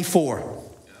verse 24.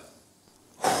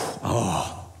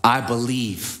 Oh. I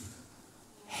believe,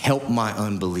 help my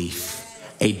unbelief.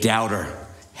 A doubter,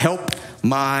 help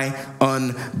my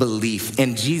unbelief.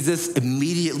 And Jesus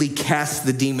immediately cast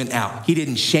the demon out. He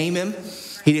didn't shame him.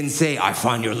 He didn't say, I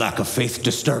find your lack of faith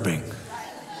disturbing.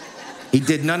 He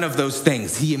did none of those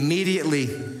things. He immediately,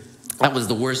 that was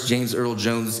the worst James Earl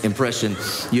Jones impression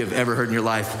you have ever heard in your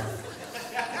life.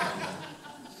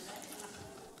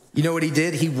 You know what he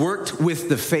did? He worked with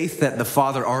the faith that the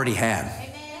Father already had.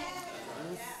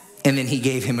 And then he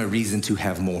gave him a reason to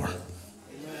have more.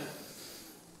 Amen.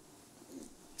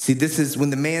 See, this is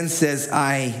when the man says,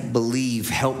 I believe,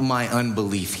 help my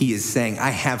unbelief. He is saying,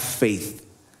 I have faith,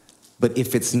 but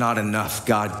if it's not enough,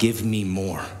 God, give me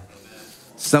more. Amen.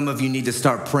 Some of you need to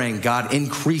start praying, God,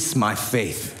 increase my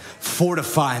faith.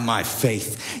 fortify my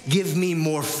faith. Give me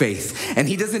more faith. And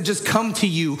he doesn't just come to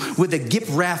you with a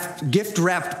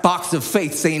gift-wrapped box of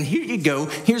faith saying, here you go,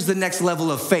 here's the next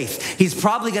level of faith. He's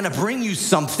probably going to bring you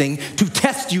something to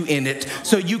test you in it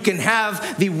so you can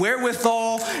have the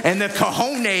wherewithal and the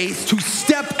cojones to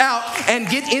step out and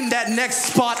get in that next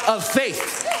spot of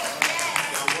faith.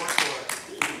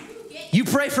 You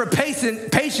pray for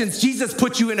patience. Jesus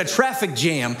puts you in a traffic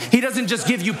jam. He doesn't just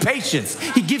give you patience.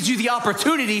 He gives you the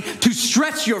opportunity to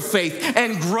stretch your faith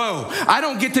and grow. I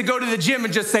don't get to go to the gym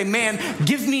and just say, man,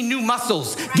 give me new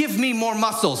muscles. Give me more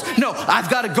muscles. No, I've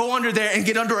got to go under there and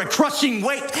get under a crushing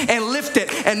weight and lift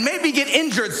it and maybe get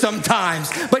injured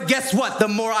sometimes. But guess what? The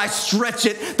more I stretch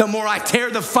it, the more I tear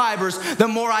the fibers, the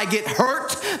more I get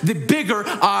hurt, the bigger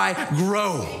I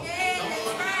grow.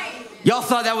 Y'all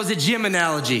thought that was a gym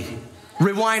analogy.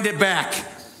 Rewind it back.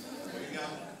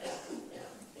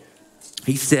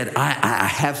 He said, I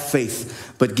have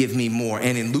faith, but give me more.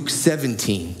 And in Luke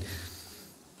 17,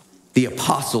 the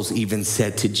apostles even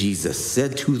said to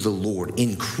the Lord,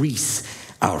 increase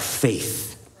our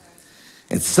faith.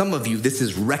 And some of you, this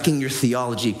is wrecking your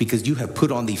theology because you have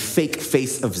put on the fake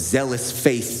face of zealous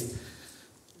faith.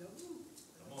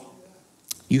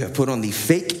 You have put on the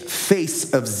fake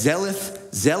face of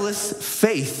zealous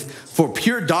faith for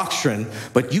pure doctrine,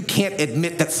 but you can't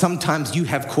admit that sometimes you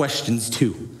have questions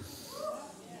too.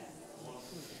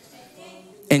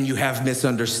 And you have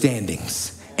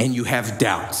misunderstandings, and you have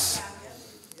doubts.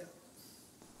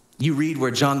 You read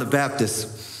where John the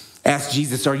Baptist asked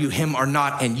Jesus, are you him or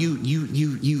not? And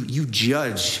you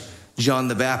judge John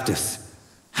the Baptist.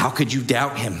 How could you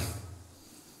doubt him?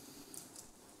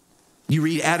 You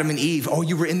read Adam and Eve. Oh,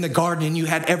 you were in the garden and you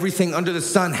had everything under the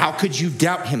sun. How could you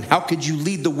doubt him? How could you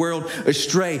lead the world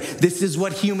astray? This is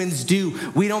what humans do.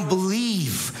 We don't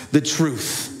believe the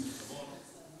truth.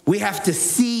 We have to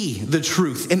see the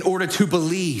truth in order to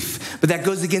believe. But that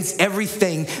goes against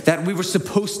everything that we were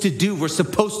supposed to do. We're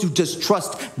supposed to just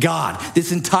trust God.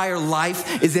 This entire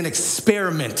life is an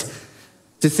experiment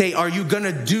to say, are you going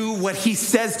to do what he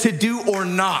says to do or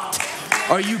not?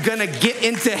 Are you going to get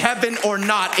into heaven or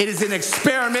not? It is an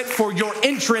experiment for your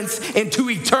entrance into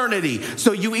eternity.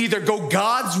 So you either go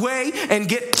God's way and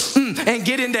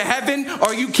get into heaven,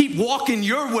 or you keep walking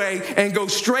your way and go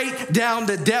straight down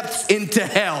the depths into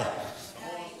hell.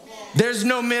 There's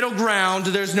no middle ground.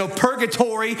 There's no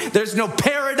purgatory. There's no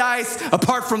paradise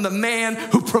apart from the man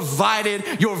who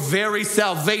provided your very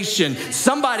salvation.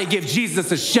 Somebody give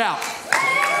Jesus a shout.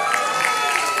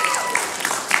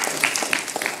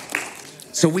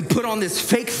 So we put on this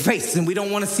fake face, and we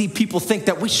don't want to see people think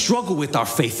that we struggle with our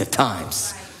faith at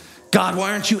times. God,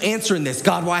 why aren't you answering this?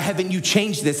 God, why haven't you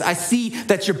changed this? I see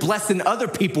that you're blessing other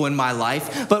people in my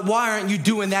life, but why aren't you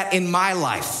doing that in my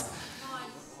life?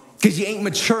 Because you ain't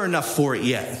mature enough for it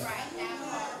yet.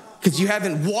 Because you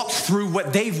haven't walked through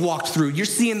what they've walked through. You're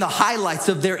seeing the highlights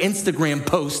of their Instagram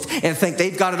post and think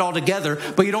they've got it all together,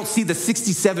 but you don't see the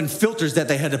 67 filters that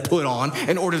they had to put on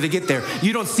in order to get there.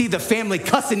 You don't see the family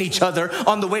cussing each other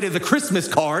on the way to the Christmas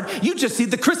card. You just see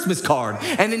the Christmas card.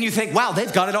 And then you think, wow,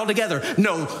 they've got it all together.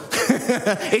 No,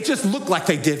 it just looked like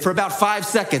they did for about 5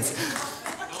 seconds.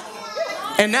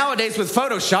 And nowadays with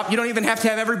Photoshop, you don't even have to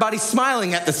have everybody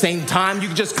smiling at the same time. You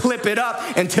can just clip it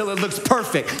up until it looks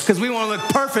perfect, because we want to look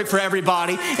perfect for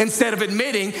everybody instead of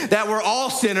admitting that we're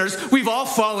all sinners. We've all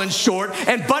fallen short.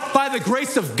 And but by the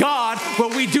grace of God,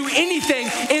 will we do anything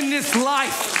in this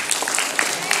life?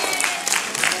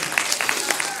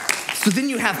 So then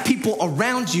you have people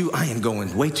around you. I am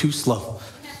going way too slow.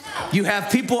 You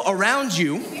have people around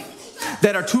you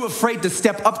that are too afraid to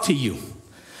step up to you,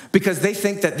 because they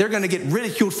think that they're going to get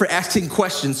ridiculed for asking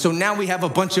questions. So now we have a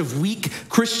bunch of weak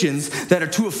Christians that are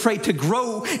too afraid to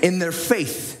grow in their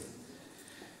faith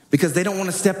because they don't want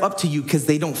to step up to you because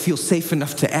they don't feel safe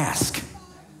enough to ask.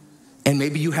 And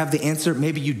maybe you have the answer,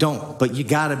 maybe you don't, but you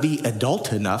got to be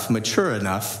adult enough, mature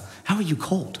enough. How are you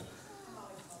cold?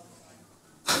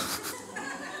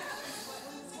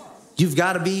 You've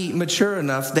got to be mature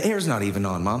enough. The air's not even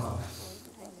on, Mom.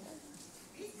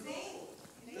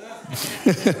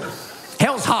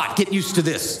 Hell's hot. Get used to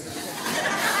this.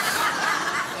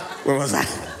 Where was I?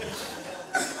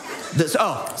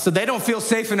 So they don't feel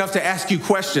safe enough to ask you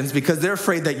questions because they're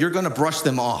afraid that you're going to brush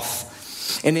them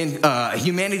off. And in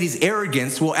humanity's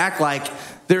arrogance will act like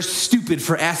they're stupid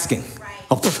for asking.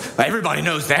 Oh, everybody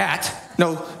knows that.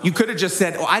 No, you could have just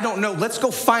said, oh, I don't know. Let's go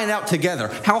find out together.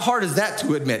 How hard is that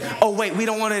to admit? Oh, wait, we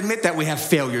don't want to admit that we have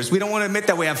failures. We don't want to admit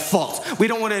that we have faults. We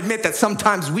don't want to admit that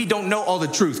sometimes we don't know all the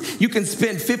truth. You can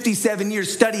spend 57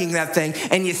 years studying that thing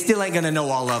and you still ain't going to know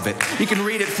all of it. You can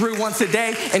read it through once a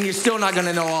day and you're still not going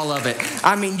to know all of it.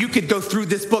 I mean, you could go through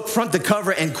this book front to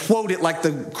cover and quote it like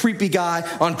the creepy guy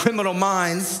on Criminal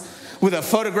Minds with a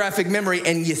photographic memory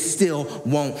and you still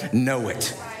won't know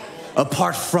it.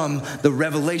 Apart from the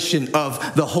revelation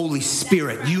of the Holy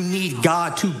Spirit, you need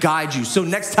God to guide you. So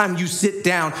next time you sit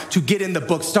down to get in the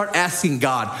book, start asking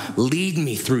God, lead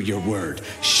me through your word.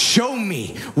 Show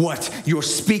me what you're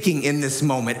speaking in this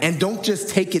moment. And don't just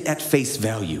take it at face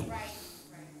value.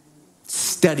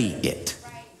 Study it.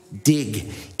 Dig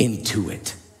into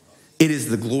it. It is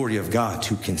the glory of God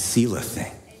to conceal a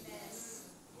thing.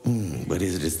 But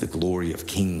it is the glory of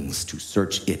kings to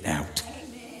search it out.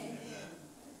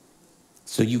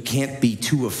 So you can't be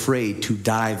too afraid to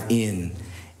dive in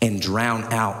and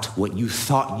drown out what you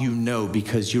thought you know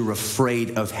because you're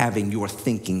afraid of having your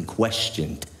thinking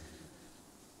questioned.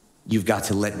 You've got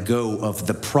to let go of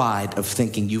the pride of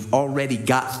thinking you've already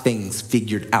got things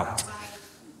figured out,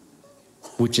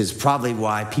 which is probably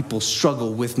why people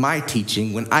struggle with my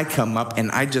teaching when I come up and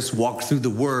I just walk through the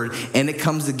word and it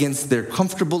comes against their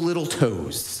comfortable little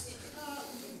toes.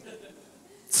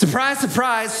 Surprise,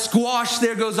 surprise, squash,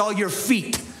 there goes all your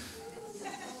feet.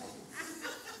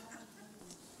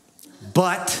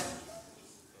 But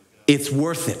it's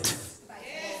worth it.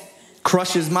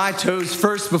 Crushes my toes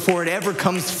first before it ever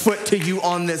comes foot to you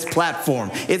on this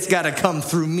platform. It's got to come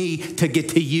through me to get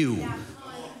to you.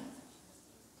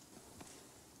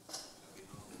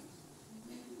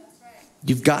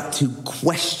 You've got to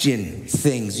question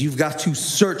things. You've got to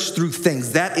search through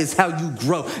things. That is how you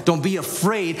grow. Don't be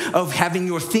afraid of having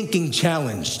your thinking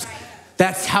challenged.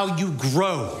 That's how you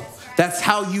grow. That's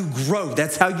how you grow.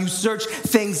 That's how you search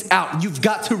things out. You've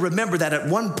got to remember that at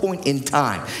one point in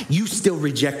time, you still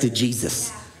rejected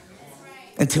Jesus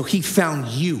until he found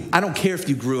you. I don't care if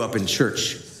you grew up in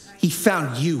church. He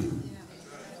found you.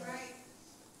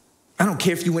 I don't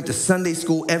care if you went to Sunday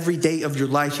school every day of your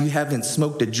life, you haven't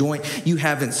smoked a joint, you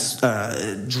haven't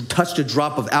touched a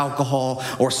drop of alcohol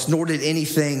or snorted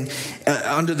anything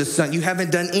under the sun. You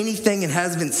haven't done anything and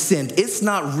hasn't sinned. It's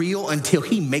not real until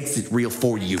he makes it real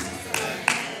for you.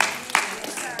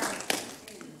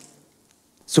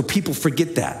 So people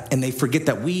forget that, and they forget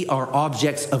that we are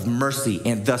objects of mercy,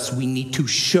 and thus we need to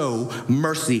show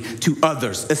mercy to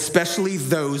others, especially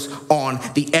those on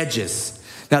the edges.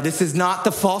 Now, this is not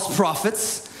the false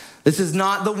prophets. This is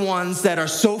not the ones that are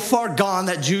so far gone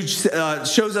that Jude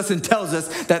shows us and tells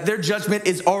us that their judgment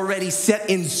is already set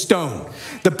in stone.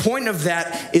 The point of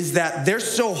that is that they're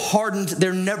so hardened,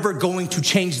 they're never going to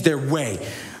change their way.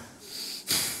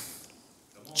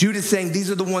 Jude is saying these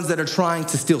are the ones that are trying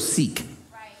to still seek.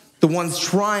 The ones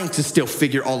trying to still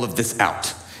figure all of this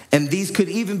out. And these could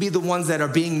even be the ones that are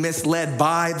being misled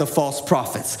by the false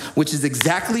prophets, which is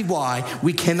exactly why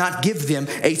we cannot give them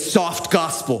a soft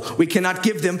gospel. We cannot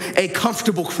give them a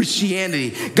comfortable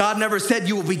Christianity. God never said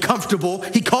you will be comfortable.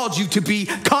 He called you to be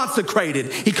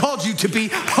consecrated. He called you to be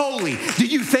holy. Do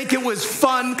you think it was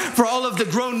fun for all of the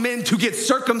grown men to get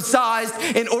circumcised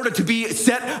in order to be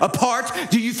set apart?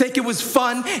 Do you think it was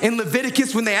fun in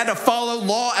Leviticus when they had to follow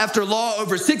law after law,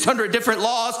 over 600 different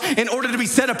laws in order to be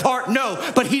set apart? No,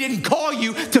 but he didn't call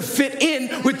you to fit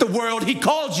in with the world. He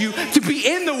called you to be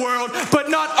in the world, but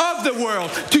not of the world,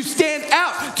 to stand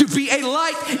out, to be a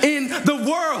light in the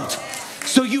world.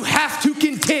 So you have to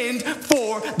contend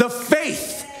for the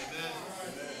faith.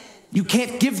 You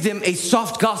can't give them a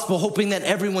soft gospel hoping that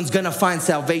everyone's going to find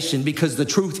salvation, because the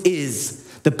truth is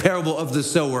the parable of the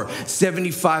sower.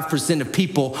 75% of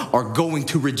people are going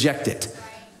to reject it.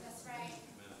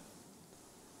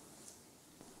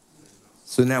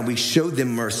 So now we show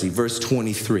them mercy. Verse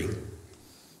 23.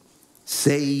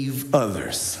 Save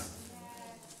others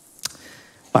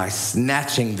by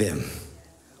snatching them.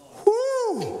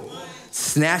 Woo!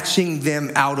 Snatching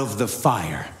them out of the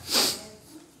fire.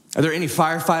 Are there any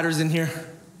firefighters in here?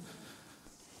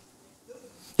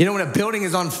 You know, when a building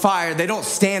is on fire, they don't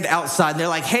stand outside. They're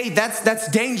like, hey,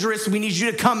 that's dangerous. We need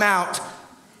you to come out.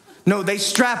 No, they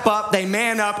strap up, they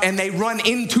man up, and they run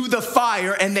into the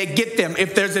fire and they get them.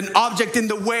 If there's an object in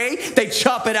the way, they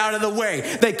chop it out of the way.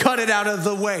 They cut it out of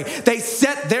the way. They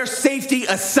set their safety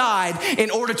aside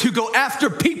in order to go after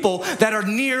people that are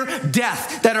near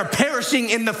death, that are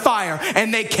perishing in the fire.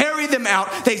 And they carry them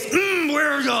out. They,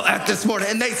 where are y'all at this morning?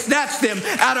 And they snatch them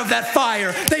out of that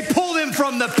fire. They pull them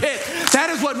from the pit.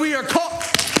 That is what we are called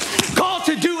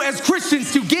called to do as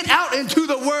Christians, to get out into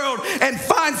the world and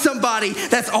find somebody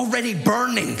that's already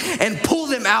burning and pull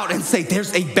them out and say,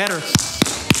 there's a better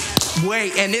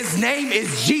way, and his name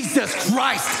is Jesus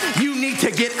Christ. You need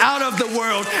to get out of the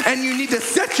world and you need to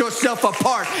set yourself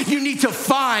apart. You need to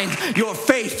find your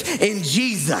faith in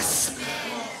Jesus.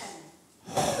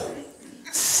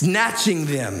 Snatching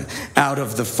them out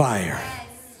of the fire.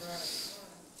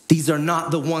 These are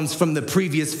not the ones from the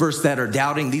previous verse that are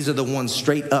doubting. These are the ones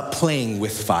straight up playing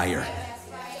with fire.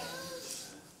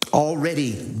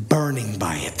 Already burning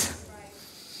by it.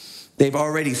 They've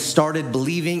already started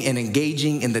believing and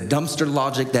engaging in the dumpster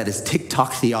logic that is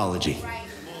TikTok theology.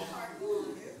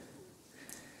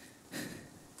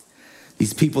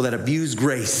 These people that abuse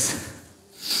grace,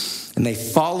 and they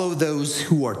follow those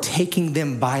who are taking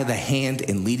them by the hand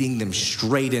and leading them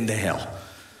straight into hell.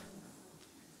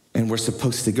 And we're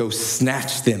supposed to go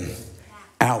snatch them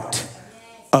out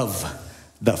of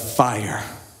the fire.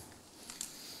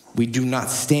 We do not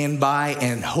stand by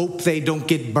and hope they don't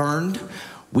get burned.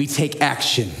 We take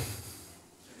action.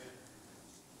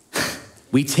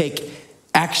 We take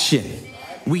action.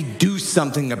 We do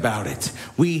something about it.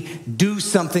 We do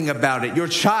something about it. Your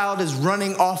child is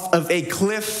running off of a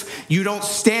cliff. You don't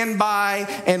stand by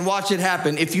and watch it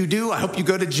happen. If you do, I hope you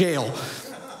go to jail.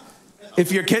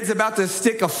 If your kid's about to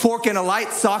stick a fork in a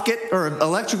light socket or an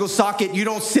electrical socket, you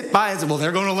don't sit by and say, well,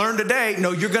 they're going to learn today.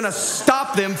 No, you're going to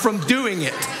stop them from doing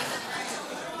it.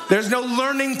 There's no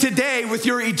learning today with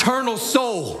your eternal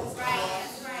soul.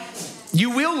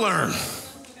 You will learn.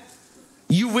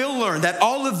 You will learn that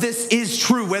all of this is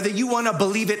true, whether you want to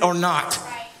believe it or not.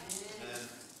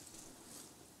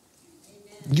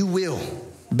 You will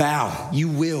bow. You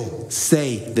will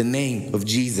say the name of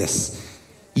Jesus.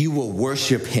 You will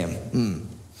worship him.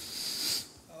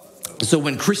 So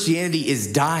when Christianity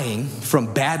is dying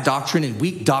from bad doctrine and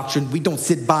weak doctrine, we don't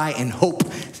sit by and hope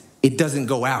it doesn't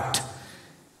go out.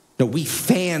 No, we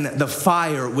fan the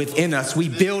fire within us. We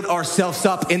build ourselves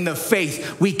up in the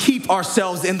faith. We keep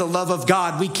ourselves in the love of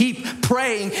God. We keep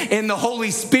praying in the Holy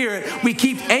Spirit. We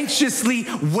keep anxiously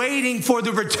waiting for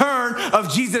the return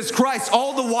of Jesus Christ,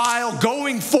 all the while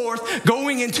going forth,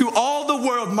 going into all the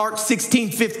world, Mark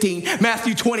 16:15,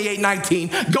 Matthew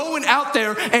 28:19, going out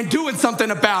there and doing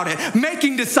something about it,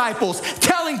 making disciples,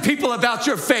 telling people about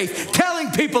your faith,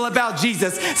 telling people about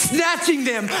Jesus, snatching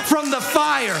them from the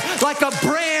fire like a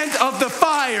brand of the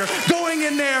fire, going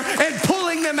in there and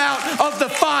pulling them out of the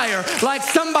fire like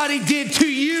somebody did to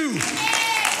you.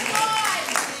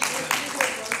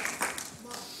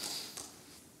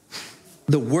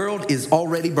 The world is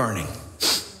already burning.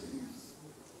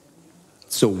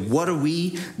 So what are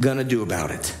we gonna do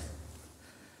about it?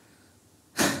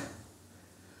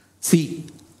 See,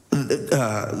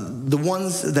 the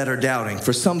ones that are doubting,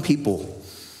 for some people,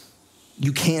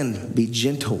 you can be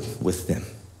gentle with them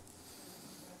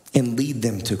and lead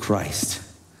them to Christ.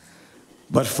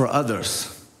 But for others,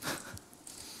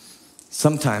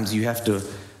 sometimes you have to,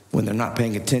 when they're not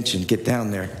paying attention, get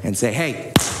down there and say,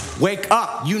 hey, wake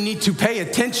up. You need to pay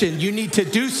attention. You need to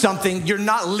do something. You're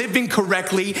not living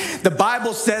correctly. The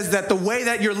Bible says that the way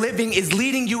that you're living is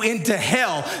leading you into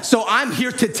hell. So I'm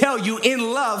here to tell you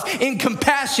in love, in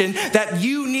compassion, that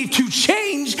you need to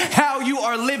change how you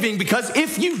are living, because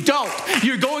if you don't,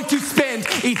 you're going to spend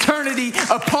eternity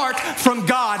apart from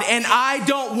God. And I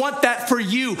don't want that for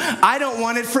you. I don't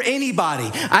want it for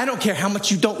anybody. I don't care how much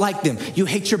you don't like them. You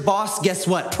hate your boss? Guess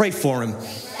what? Pray for him.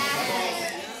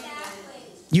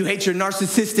 You hate your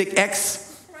narcissistic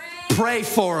ex? Pray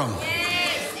for them.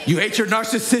 You hate your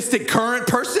narcissistic current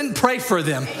person? Pray for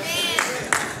them.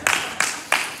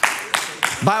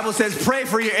 Bible says pray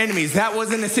for your enemies. That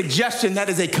wasn't a suggestion, that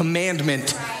is a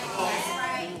commandment.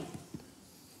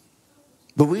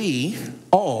 But we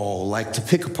all like to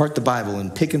pick apart the Bible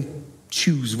and pick and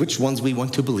choose which ones we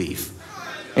want to believe.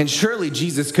 And surely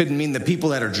Jesus couldn't mean the people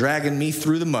that are dragging me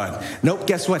through the mud. Nope,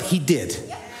 guess what? He did.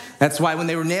 That's why when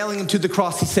they were nailing him to the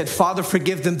cross, he said, Father,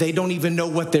 forgive them. They don't even know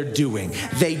what they're doing.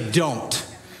 They don't.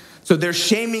 So they're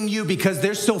shaming you because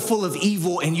they're so full of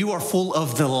evil and you are full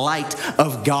of the light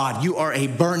of God. You are a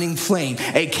burning flame,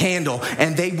 a candle,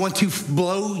 and they want to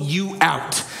blow you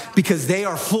out because they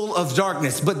are full of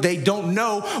darkness, but they don't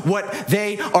know what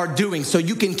they are doing. So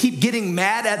you can keep getting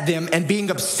mad at them and being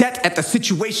upset at the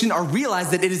situation, or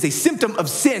realize that it is a symptom of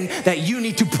sin that you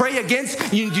need to pray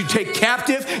against. You need to take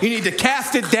captive. You need to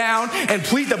cast it down and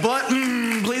plead the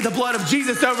blood of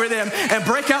Jesus over them, and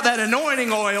break out that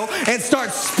anointing oil and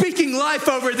start speaking life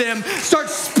over them. Start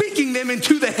speaking them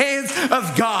into the hands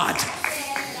of God.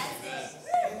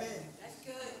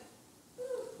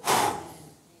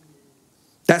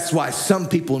 That's why some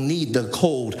people need the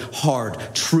cold,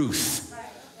 hard truth.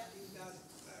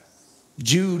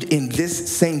 Jude, in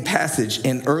this same passage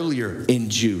and earlier in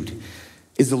Jude,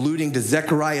 is alluding to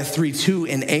Zechariah 3:2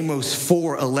 and Amos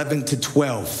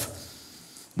 4:11-12.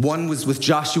 One was with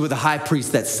Joshua the high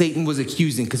priest that Satan was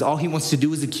accusing, because all he wants to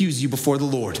do is accuse you before the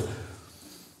Lord.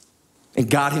 And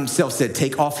God himself said,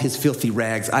 take off his filthy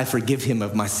rags. I forgive him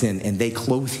of my sin. And they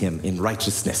clothe him in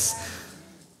righteousness.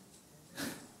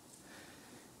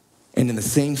 And in the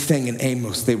same thing in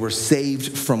Amos, they were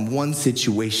saved from one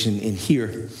situation in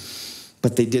here,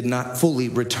 but they did not fully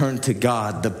return to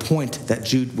God. The point that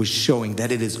Jude was showing,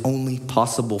 that it is only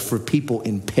possible for people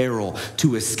in peril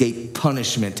to escape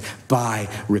punishment by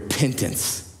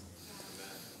repentance.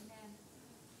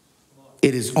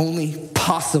 It is only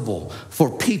possible for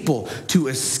people to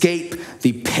escape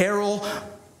the peril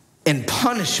and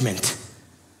punishment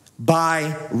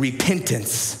by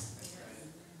repentance.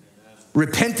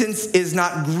 Repentance is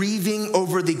not grieving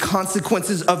over the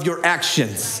consequences of your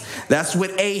actions. That's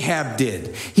what Ahab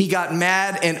did. He got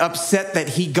mad and upset that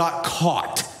he got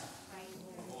caught.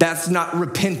 That's not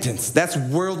repentance. That's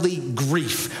worldly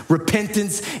grief.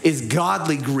 Repentance is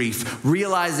godly grief,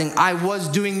 realizing I was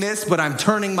doing this, but I'm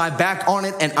turning my back on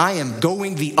it and I am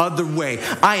going the other way.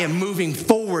 I am moving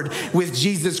forward with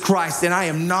Jesus Christ, and I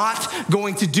am not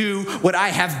going to do what I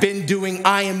have been doing.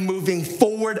 I am moving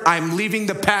forward. I'm leaving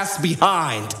the past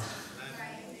behind.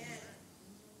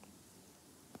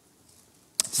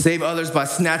 Save others by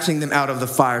snatching them out of the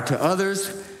fire. To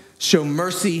others, show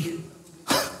mercy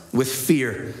with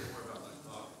fear.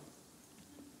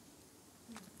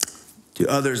 To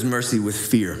others, mercy with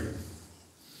fear.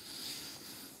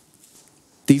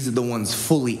 These are the ones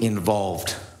fully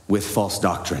involved with false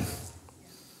doctrine.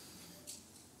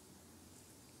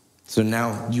 So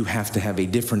now you have to have a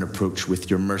different approach with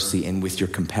your mercy and with your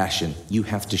compassion. You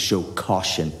have to show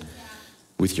caution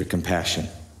with your compassion.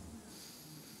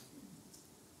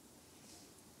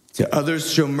 To others,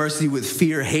 show mercy with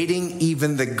fear, hating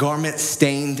even the garment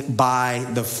stained by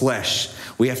the flesh.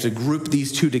 We have to group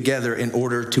these two together in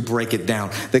order to break it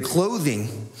down. The clothing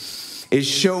is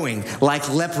showing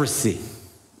like leprosy,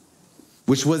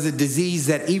 which was a disease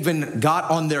that even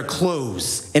got on their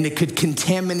clothes, and it could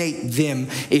contaminate them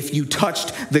if you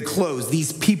touched the clothes.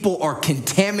 These people are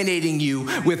contaminating you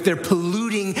with their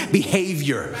polluting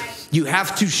behavior. You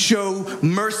have to show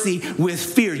mercy with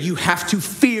fear. You have to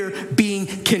fear being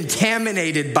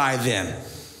contaminated by them.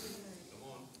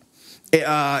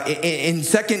 In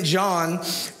 2 John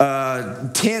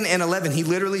 10 and 11, he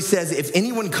literally says, if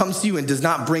anyone comes to you and does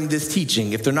not bring this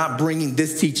teaching, if they're not bringing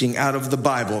this teaching out of the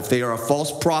Bible, if they are a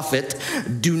false prophet,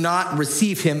 do not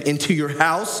receive him into your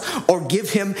house or give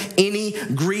him any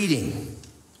greeting.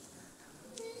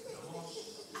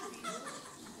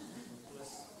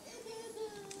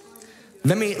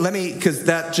 Let me, because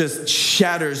that just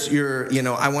shatters your,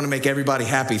 I want to make everybody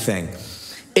happy thing.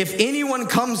 If anyone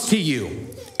comes to you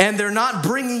and they're not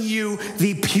bringing you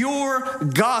the pure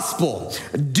gospel,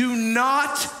 do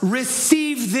not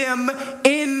receive them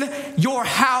in your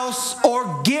house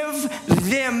or give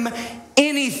them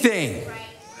anything.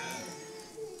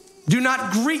 Do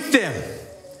not greet them.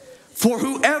 For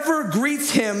whoever greets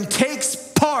him takes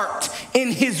part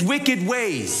in his wicked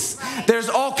ways. There's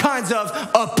all kinds of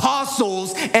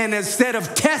apostles, and instead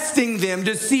of testing them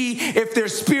to see if their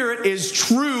spirit is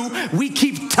true, we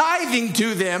keep tithing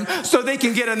to them so they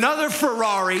can get another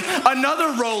Ferrari, another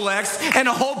Rolex, and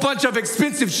a whole bunch of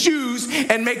expensive shoes,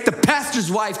 and make the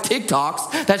pastor's wife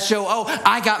TikToks that show, oh,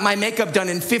 I got my makeup done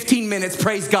in 15 minutes,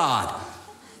 praise God.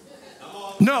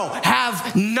 No,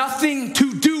 have nothing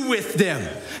to do with them.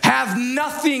 Have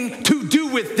nothing to do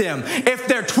with them. If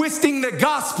they're twisting the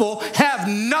gospel, have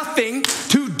nothing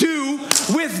to do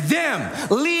with them.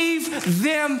 Leave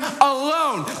them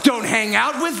alone. Don't hang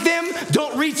out with them.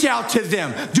 Don't reach out to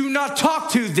them. Do not talk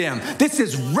to them. This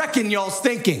is wrecking y'all's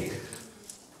thinking.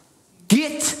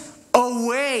 Get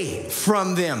away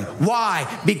from them.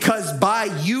 Why? Because by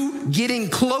you getting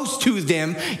close to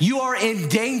them, you are in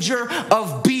danger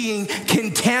of being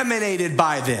contaminated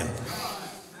by them.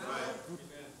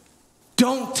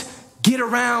 Don't get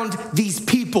around these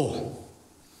people.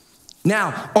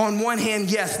 Now, on one hand,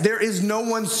 yes, there is no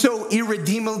one so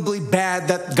irredeemably bad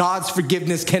that God's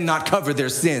forgiveness cannot cover their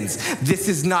sins. This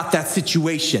is not that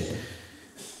situation.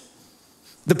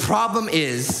 The problem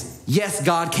is, yes,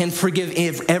 God can forgive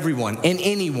everyone and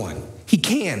anyone. He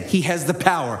can. He has the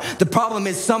power. The problem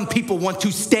is some people want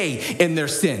to stay in their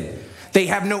sin. They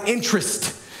have no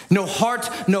interest, no heart,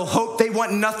 no hope. They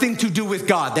want nothing to do with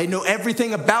God. They know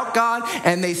everything about God,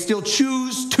 and they still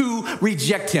choose to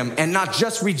reject him. And not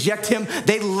just reject him,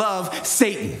 they love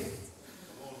Satan.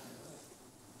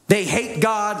 They hate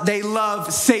God, they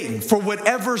love Satan. For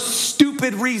whatever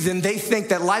stupid reason, they think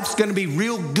that life's gonna be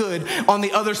real good on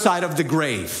the other side of the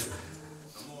grave.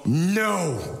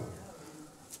 No.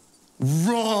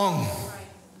 Wrong.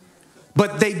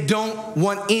 But they don't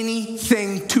want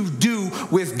anything to do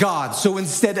with God. So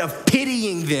instead of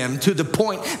pitying them to the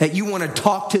point that you want to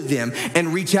talk to them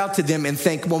and reach out to them and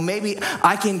think, well, maybe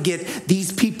I can get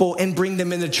these people and bring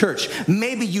them into church.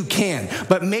 Maybe you can.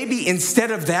 But maybe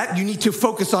instead of that, you need to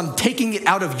focus on taking it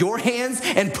out of your hands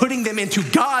and putting them into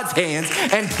God's hands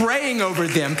and praying over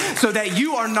them so that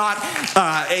you are not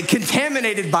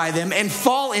contaminated by them and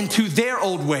fall into their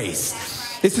old ways.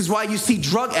 This is why you see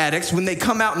drug addicts when they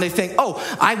come out and they think, oh,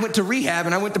 I went to rehab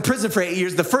and I went to prison for 8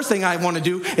 years. The first thing I want to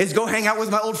do is go hang out with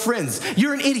my old friends.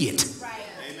 You're an idiot. Right.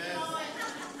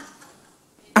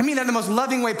 I mean that in the most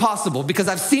loving way possible because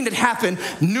I've seen it happen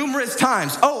numerous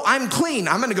times. Oh, I'm clean.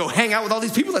 I'm going to go hang out with all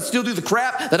these people that still do the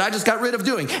crap that I just got rid of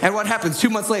doing. And what happens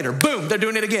 2 months later? Boom, they're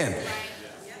doing it again.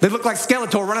 They look like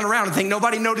Skeletor running around and think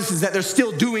nobody notices that they're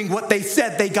still doing what they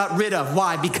said they got rid of.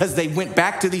 Why? Because they went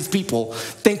back to these people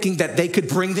thinking that they could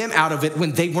bring them out of it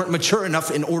when they weren't mature enough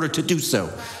in order to do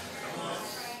so.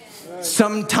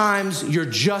 Sometimes you're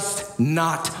just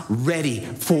not ready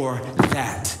for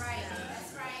that.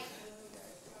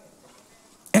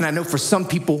 And I know for some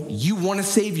people, you want to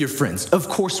save your friends. Of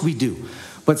course we do.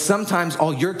 But sometimes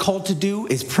all you're called to do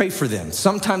is pray for them.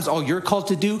 Sometimes all you're called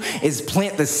to do is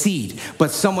plant the seed.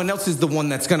 But someone else is the one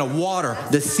that's going to water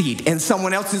the seed. And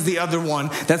someone else is the other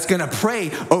one that's going to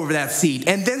pray over that seed.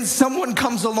 And then someone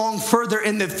comes along further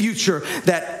in the future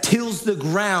that tills the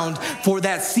ground for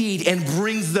that seed and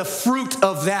brings the fruit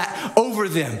of that over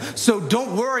them. So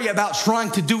don't worry about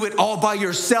trying to do it all by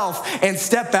yourself and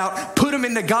step out, put them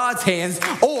into God's hands,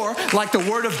 or like the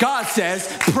word of God says,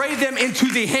 pray them into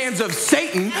the hands of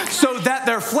Satan, so that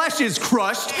their flesh is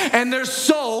crushed and their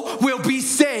soul will be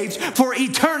saved for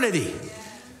eternity.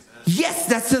 Yes,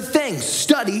 that's the thing.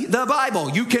 Study the Bible.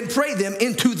 You can pray them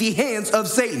into the hands of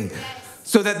Satan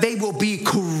so that they will be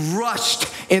crushed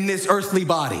in this earthly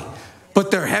body.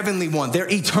 But their heavenly one, their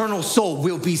eternal soul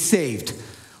will be saved.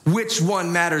 Which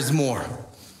one matters more?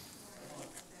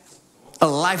 A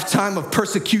lifetime of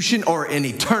persecution or an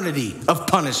eternity of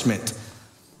punishment?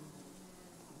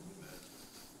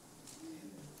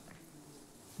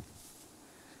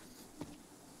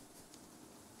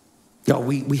 Y'all,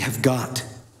 we have got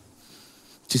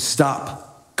to stop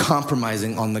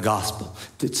compromising on the gospel,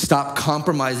 to stop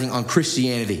compromising on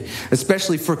Christianity,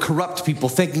 especially for corrupt people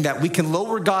thinking that we can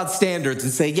lower God's standards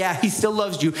and say, yeah, he still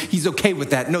loves you. He's okay with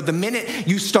that. No, the minute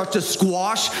you start to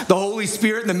squash the Holy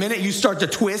Spirit, the minute you start to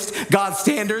twist God's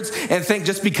standards and think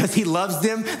just because he loves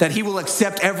them that he will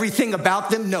accept everything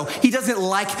about them. No, he doesn't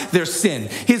like their sin.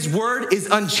 His word is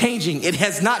unchanging. It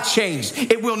has not changed.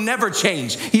 It will never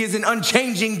change. He is an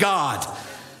unchanging God.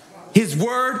 His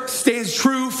word stands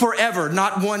true forever.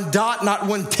 Not one dot, not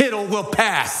one tittle will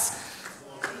pass.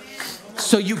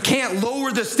 So you can't lower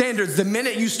the standards. The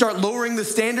minute you start lowering the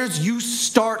standards, you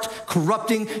start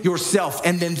corrupting yourself,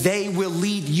 and then they will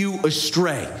lead you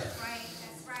astray.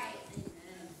 That's right.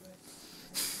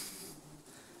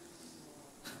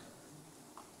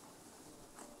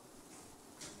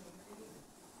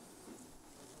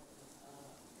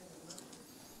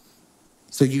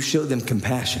 So you show them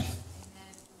compassion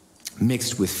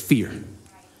mixed with fear.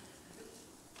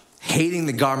 Hating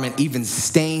the garment even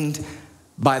stained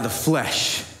by the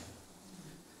flesh.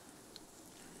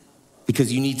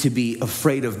 Because you need to be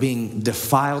afraid of being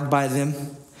defiled by them.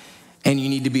 And you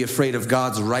need to be afraid of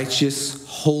God's righteous,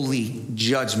 holy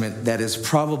judgment that is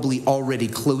probably already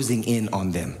closing in on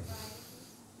them.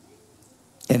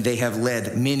 And they have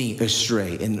led many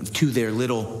astray into their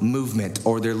little movement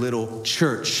or their little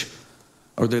church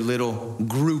or their little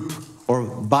group or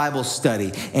Bible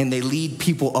study, and they lead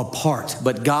people apart.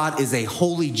 But God is a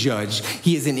holy judge.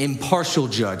 He is an impartial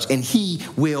judge, and he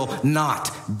will not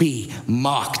be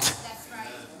mocked. That's right.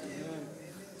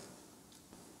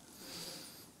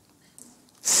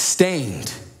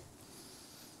 Stained.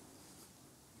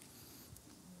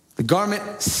 The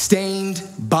garment stained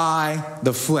by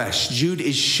the flesh. Jude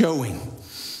is showing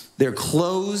their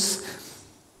clothes.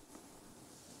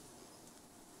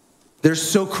 They're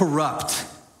so corrupt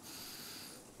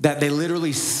that they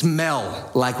literally smell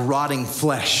like rotting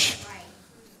flesh.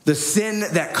 The sin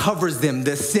that covers them,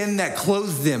 the sin that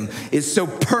clothes them is so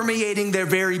permeating their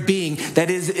very being that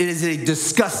it is a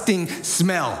disgusting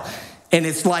smell. and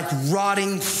it's like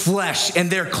rotting flesh, and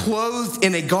they're clothed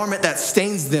in a garment that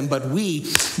stains them, but we,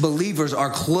 believers, are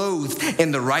clothed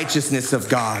in the righteousness of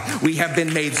God. We have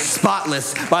been made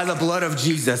spotless by the blood of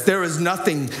Jesus. There is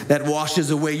nothing that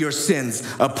washes away your sins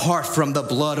apart from the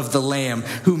blood of the Lamb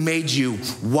who made you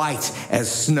white as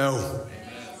snow.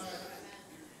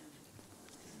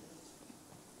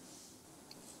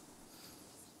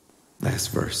 Last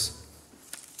verse.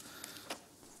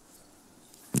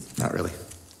 Not really.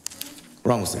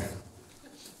 We're almost there.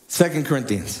 2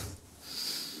 Corinthians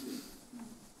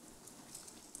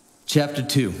chapter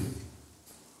 2.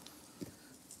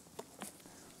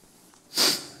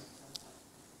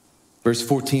 Verse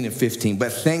 14 and 15.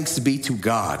 But thanks be to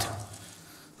God,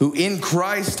 who in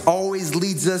Christ always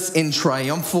leads us in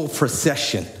triumphal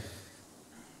procession,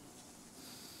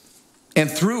 and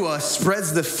through us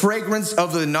spreads the fragrance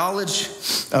of the knowledge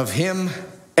of him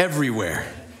everywhere.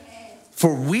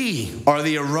 For we are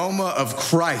the aroma of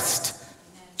Christ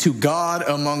to God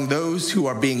among those who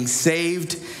are being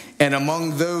saved and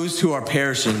among those who are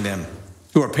perishing.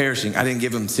 I didn't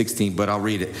give him 16, but I'll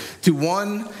read it. To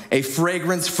one, a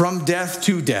fragrance from death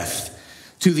to death.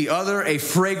 To the other, a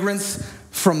fragrance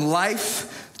from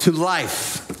life to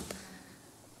life.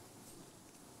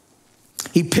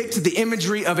 He picked the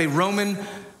imagery of a Roman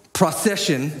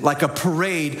procession, like a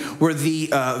parade, where the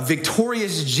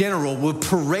victorious general would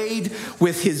parade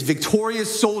with his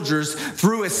victorious soldiers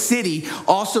through a city,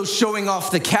 also showing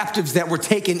off the captives that were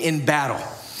taken in battle.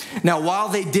 Now, while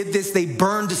they did this, they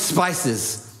burned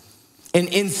spices and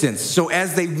incense. So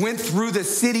as they went through the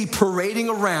city parading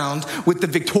around with the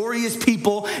victorious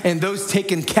people and those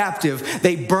taken captive,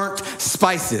 they burnt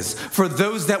spices. For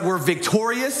those that were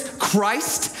victorious,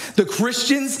 Christ, the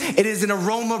Christians, it is an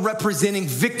aroma representing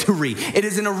victory. It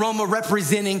is an aroma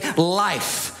representing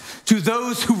life. To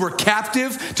those who were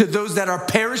captive, to those that are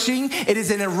perishing, it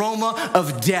is an aroma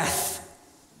of death.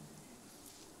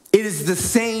 It is the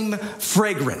same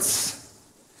fragrance.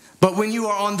 But when you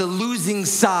are on the losing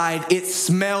side, it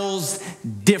smells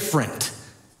different.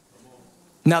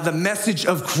 Now, the message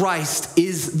of Christ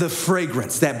is the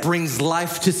fragrance that brings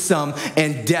life to some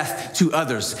and death to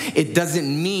others. It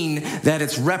doesn't mean that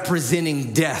it's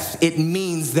representing death. It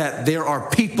means that there are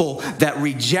people that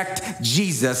reject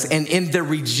Jesus, and in their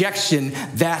rejection,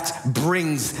 that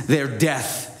brings their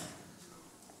death.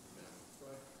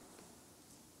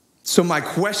 So my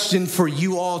question for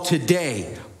you all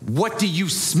today, what do you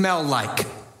smell like?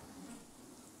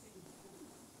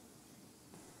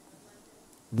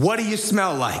 What do you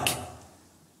smell like?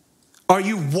 Are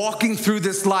you walking through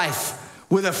this life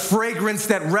with a fragrance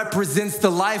that represents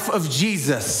the life of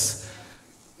Jesus?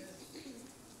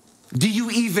 Do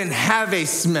you even have a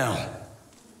smell?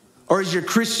 Or is your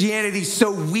Christianity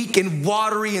so weak and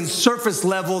watery and surface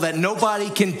level that nobody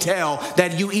can tell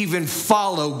that you even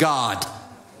follow God?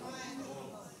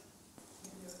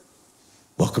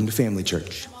 Welcome to Family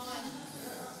Church.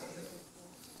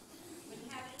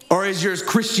 Or is your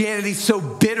Christianity so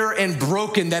bitter and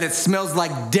broken that it smells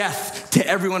like death to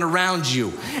everyone around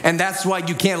you? And that's why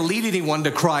you can't lead anyone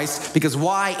to Christ, because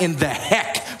why in the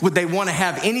heck would they want to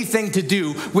have anything to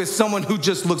do with someone who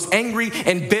just looks angry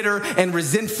and bitter and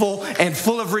resentful and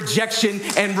full of rejection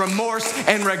and remorse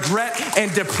and regret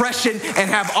and depression and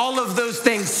have all of those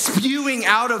things spewing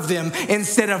out of them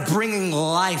instead of bringing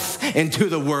life into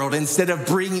the world, instead of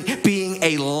being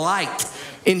a light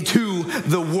into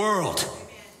the world?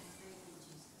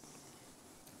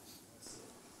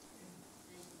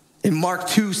 In Mark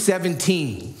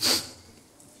 2:17,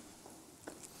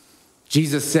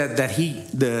 Jesus said that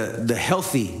the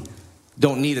healthy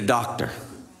don't need a doctor.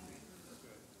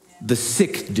 The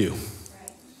sick do.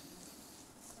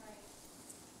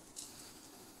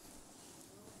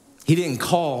 He didn't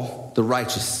call the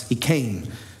righteous. He came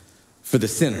for the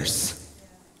sinners.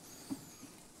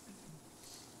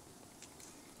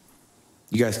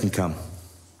 You guys can come.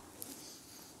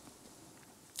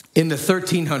 In the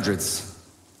 1300s,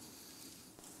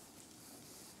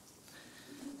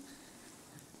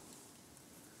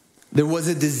 there was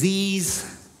a disease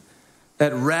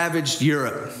that ravaged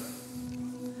Europe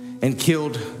and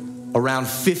killed around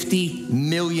 50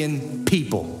 million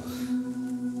people.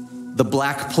 The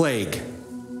Black Plague.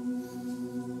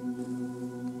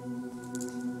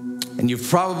 And you've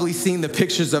probably seen the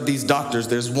pictures of these doctors.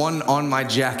 There's one on my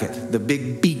jacket, the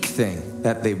big beak thing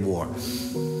that they wore.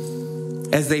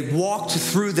 As they walked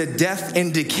through the death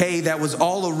and decay that was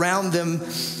all around them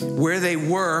where they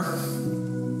were,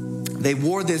 they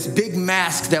wore this big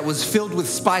mask that was filled with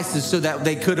spices so that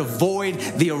they could avoid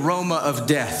the aroma of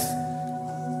death,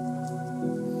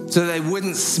 so they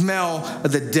wouldn't smell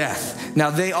the death.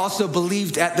 Now, they also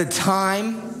believed at the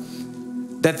time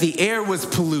that the air was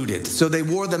polluted. So they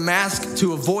wore the mask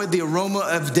to avoid the aroma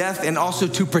of death and also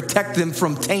to protect them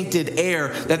from tainted air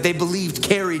that they believed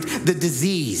carried the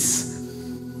disease.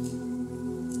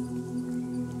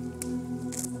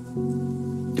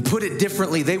 To put it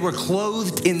differently, they were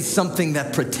clothed in something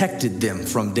that protected them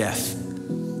from death.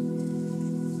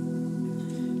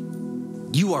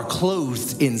 You are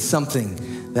clothed in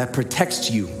something that protects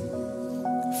you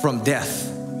from death.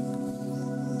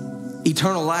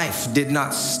 Eternal life does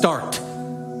not start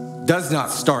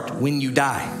when you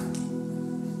die.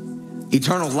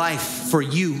 Eternal life for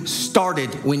you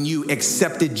started when you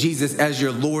accepted Jesus as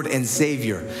your Lord and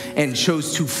Savior and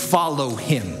chose to follow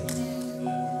him.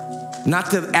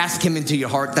 Not to ask him into your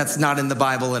heart, that's not in the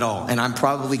Bible at all. And I'm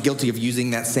probably guilty of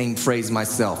using that same phrase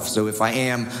myself. So if I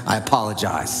am, I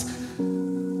apologize.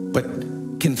 But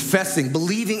confessing,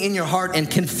 believing in your heart and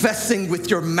confessing with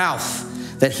your mouth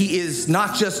that he is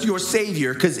not just your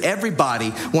Savior, because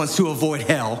everybody wants to avoid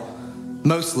hell,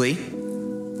 mostly.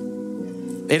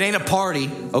 It ain't a party,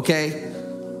 okay?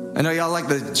 I know y'all like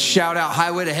to shout out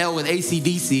Highway to Hell with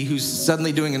AC/DC, who's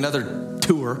suddenly doing another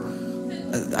tour.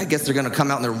 I guess they're gonna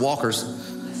come out in their walkers.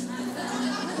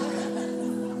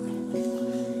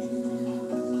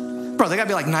 Bro, they gotta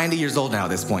be like 90 years old now at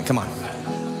this point, come on.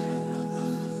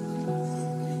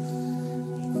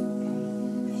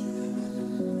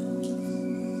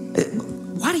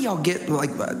 Why do y'all get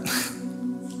like,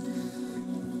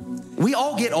 we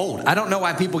all get old. I don't know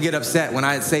why people get upset when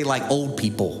I say like old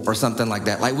people or something like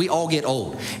that. Like we all get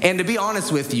old. And to be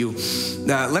honest with you,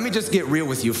 let me just get real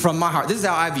with you from my heart. This is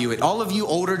how I view it. All of you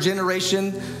older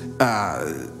generation,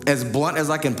 as blunt as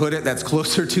I can put it, that's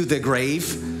closer to the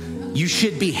grave, you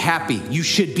should be happy. You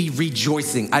should be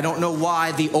rejoicing. I don't know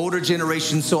why the older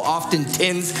generation so often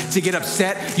tends to get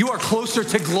upset. You are closer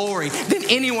to glory than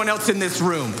anyone else in this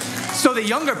room. So the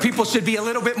younger people should be a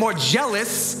little bit more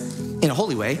jealous, in a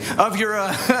holy way, of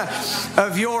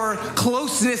your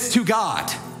closeness to God.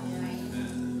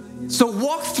 So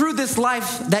walk through this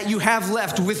life that you have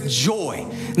left with joy,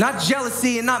 not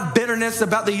jealousy and not bitterness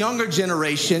about the younger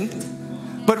generation,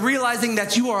 but realizing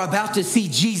that you are about to see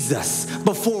Jesus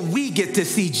before we get to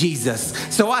see Jesus.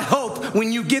 So I hope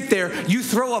when you get there, you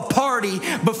throw a party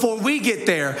before we get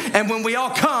there. And when we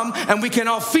all come and we can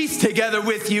all feast together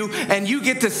with you and you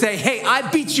get to say, hey,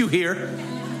 I beat you here.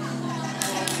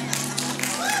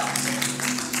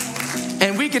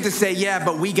 And we get to say, yeah,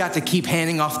 but we got to keep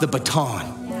handing off the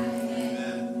baton.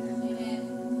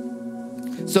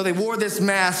 So they wore this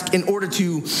mask in order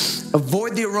to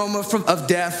avoid the aroma of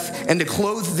death and to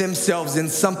clothe themselves in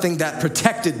something that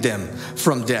protected them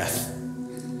from death.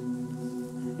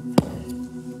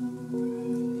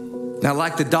 Now,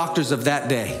 like the doctors of that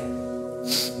day,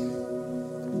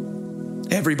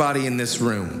 everybody in this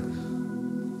room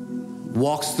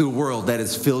walks through a world that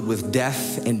is filled with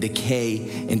death and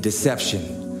decay and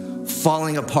deception.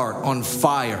 Falling apart, on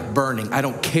fire, burning. I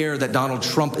don't care that Donald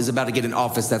Trump is about to get in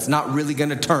office. That's not really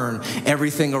going to turn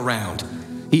everything around.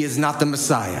 He is not the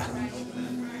Messiah.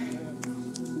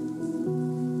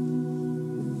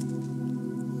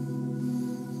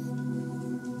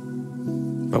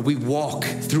 But we walk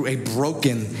through a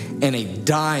broken and a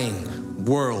dying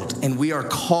world, and we are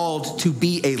called to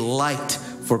be a light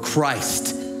for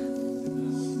Christ.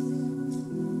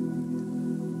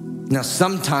 Now,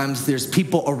 sometimes there's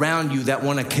people around you that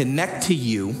want to connect to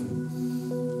you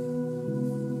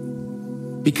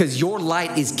because your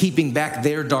light is keeping back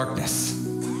their darkness.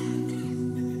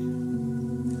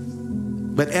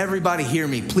 But everybody hear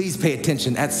me, please pay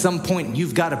attention. At some point,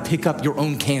 you've got to pick up your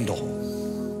own candle.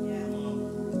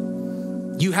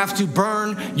 You have to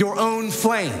burn your own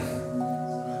flame.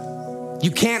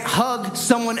 You can't hug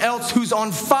someone else who's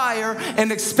on fire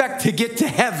and expect to get to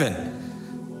heaven.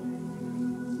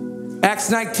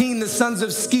 Acts 19, the sons of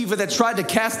Sceva that tried to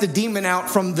cast a demon out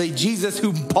from the Jesus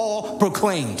whom Paul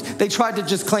proclaimed. They tried to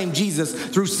just claim Jesus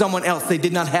through someone else. They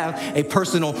did not have a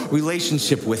personal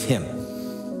relationship with him.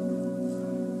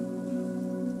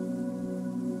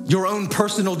 Your own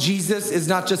personal Jesus is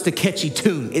not just a catchy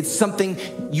tune. It's something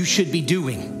you should be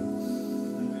doing.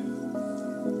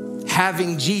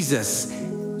 Having Jesus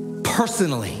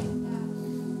personally.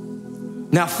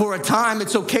 Now, for a time,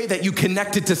 it's okay that you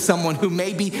connected to someone who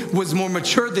maybe was more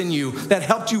mature than you, that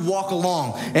helped you walk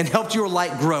along and helped your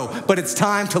light grow. But it's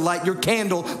time to light your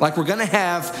candle like we're going to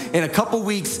have in a couple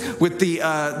weeks with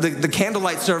the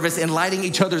candlelight service and lighting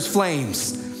each other's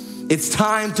flames. It's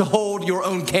time to hold your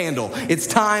own candle. It's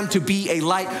time to be a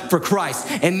light for Christ.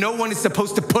 And no one is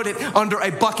supposed to put it under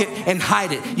a bucket and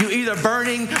hide it. You're either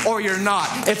burning or you're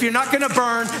not. If you're not going to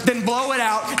burn, then blow it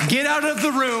out, get out of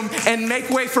the room, and make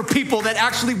way for people that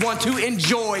actually want to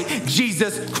enjoy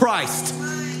Jesus Christ.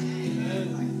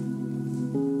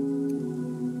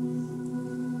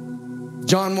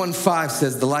 John 1:5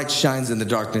 says, the light shines in the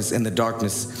darkness, and the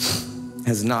darkness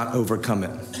has not overcome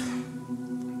it.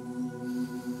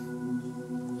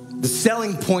 The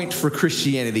selling point for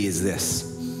Christianity is this.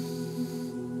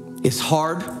 It's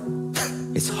hard.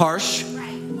 It's harsh.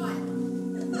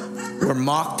 We're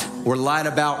mocked. We're lied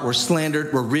about. We're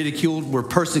slandered. We're ridiculed. We're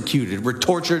persecuted. We're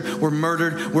tortured. We're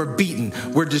murdered. We're beaten.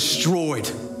 We're destroyed.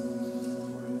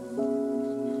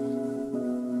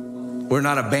 We're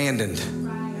not abandoned.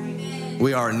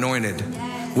 We are anointed.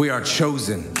 We are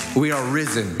chosen. We are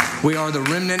risen. We are the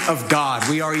remnant of God.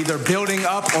 We are either building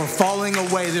up or falling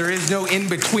away. There is no in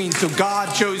between. So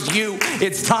God chose you.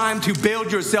 It's time to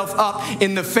build yourself up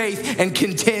in the faith and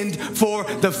contend for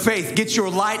the faith. Get your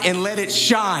light and let it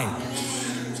shine.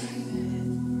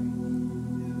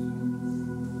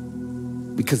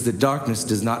 Because the darkness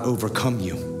does not overcome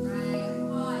you.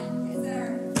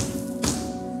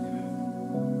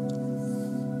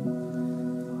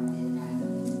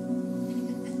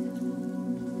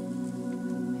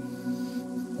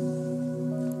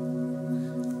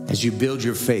 As you build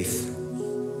your faith,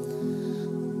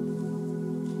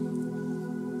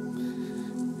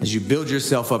 as you build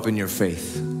yourself up in your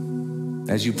faith,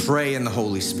 as you pray in the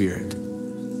Holy Spirit,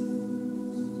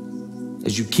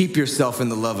 as you keep yourself in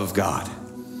the love of God,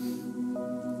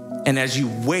 and as you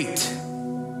wait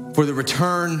for the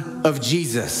return of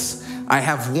Jesus, I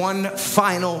have one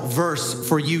final verse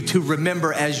for you to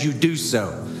remember as you do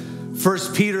so.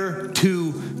 1 Peter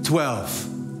 2:12.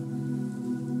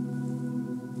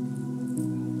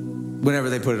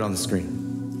 Whenever they put it on the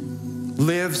screen.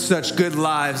 Live such good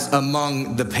lives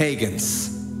among the pagans,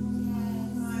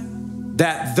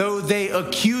 that though they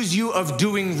accuse you of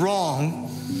doing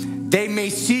wrong, they may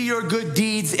see your good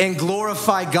deeds and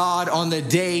glorify God on the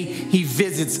day he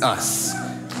visits us.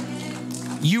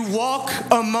 You walk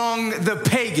among the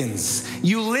pagans.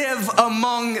 You live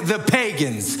among the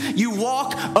pagans. You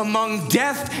walk among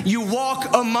death. You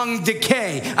walk among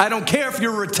decay. I don't care if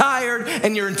you're retired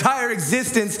and your entire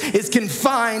existence is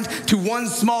confined to one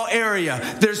small area.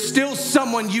 There's still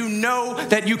someone you know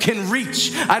that you can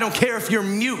reach. I don't care if you're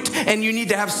mute and you need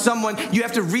to have someone, you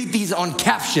have to read these on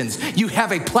captions. You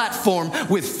have a platform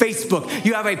with Facebook.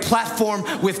 You have a platform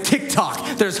with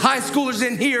TikTok. There's high schoolers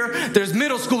in here. There's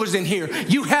middle schoolers in here.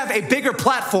 You have a bigger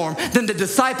platform than the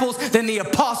disciples, than the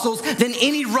apostles, than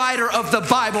any writer of the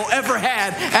Bible ever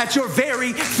had at your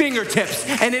very fingertips.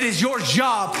 And it is your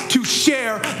job to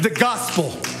share the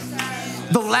gospel.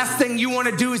 The last thing you want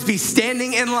to do is be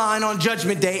standing in line on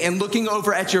Judgment Day and looking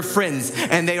over at your friends,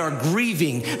 and they are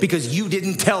grieving because you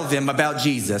didn't tell them about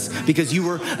Jesus, because you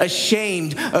were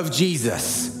ashamed of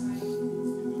Jesus.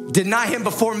 Deny him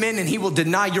before men, and he will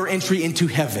deny your entry into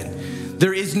heaven.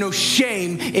 There is no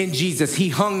shame in Jesus. He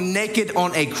hung naked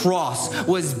on a cross,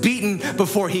 was beaten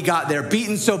before he got there,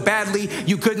 beaten so badly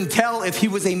you couldn't tell if he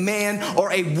was a man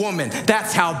or a woman.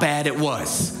 That's how bad it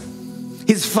was.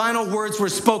 His final words were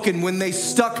spoken when they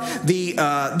stuck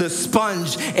the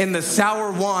sponge in the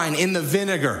sour wine in the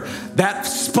vinegar. That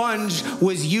sponge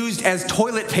was used as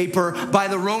toilet paper by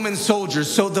the Roman soldiers.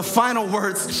 So the final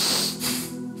words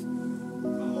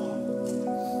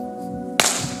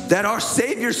that our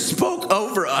Savior spoke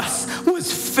over us was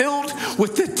filled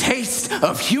with the taste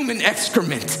of human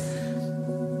excrement.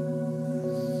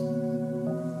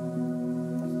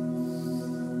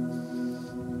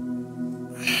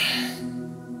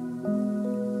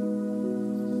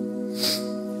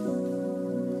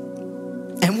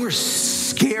 And we're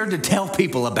scared to tell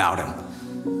people about him.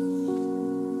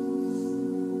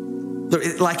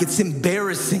 Like, it's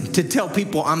embarrassing to tell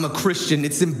people I'm a Christian.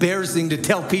 It's embarrassing to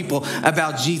tell people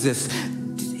about Jesus.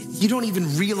 You don't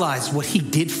even realize what he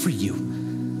did for you.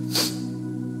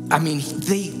 I mean,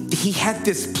 he had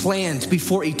this planned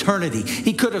before eternity.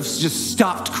 He could have just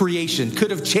stopped creation,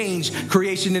 could have changed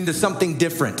creation into something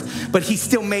different. But he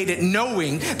still made it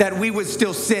knowing that we would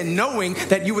still sin, knowing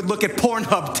that you would look at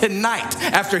Pornhub tonight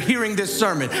after hearing this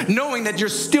sermon, knowing that you're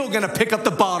still going to pick up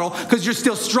the bottle because you're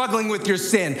still struggling with your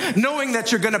sin, knowing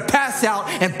that you're going to pass out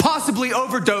and possibly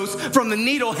overdose from the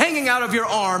needle hanging out of your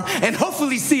arm and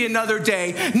hopefully see another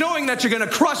day, knowing that you're going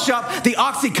to crush up the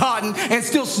Oxycontin and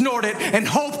still snort it and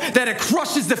hope that it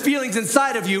crushes the feelings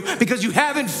inside of you because you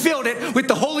haven't filled it with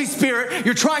the Holy Spirit.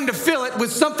 You're trying to fill it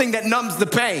with something that numbs the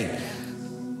pain.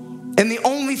 And the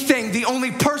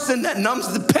only person that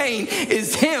numbs the pain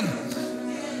is him.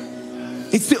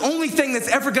 It's the only thing that's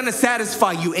ever going to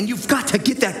satisfy you, and you've got to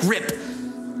get that grip.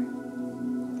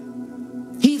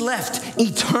 He left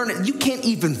eternity. You can't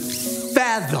even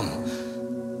fathom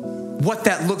what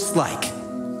that looks like,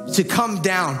 to come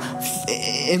down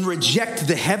and reject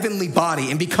the heavenly body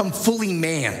and become fully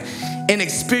man and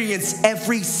experience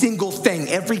every single thing,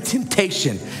 every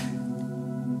temptation.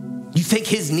 You think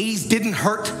his knees didn't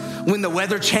hurt when the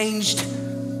weather changed?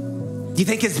 You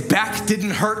think his back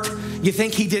didn't hurt? You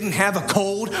think he didn't have a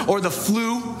cold or the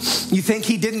flu? You think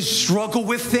he didn't struggle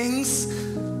with things?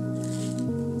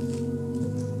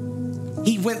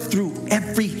 He went through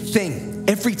everything,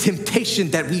 every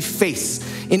temptation that we face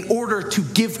in order to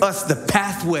give us the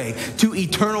pathway to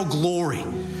eternal glory,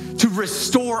 to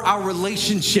restore our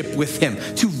relationship with him,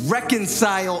 to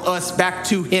reconcile us back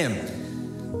to him.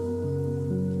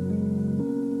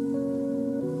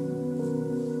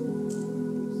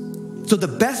 So the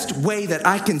best way that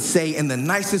I can say, and the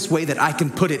nicest way that I can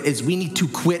put it, is we need to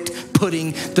quit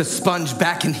putting the sponge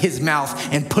back in his mouth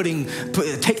and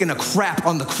taking a crap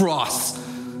on the cross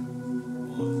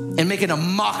and making a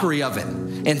mockery of it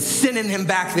and sending him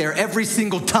back there every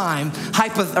single time,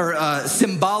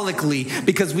 symbolically,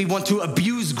 because we want to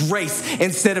abuse grace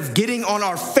instead of getting on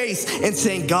our face and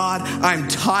saying, God, I'm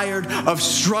tired of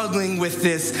struggling with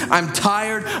this. I'm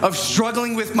tired of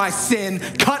struggling with my sin.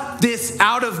 Cut this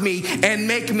out of me and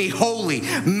make me holy.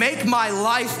 Make my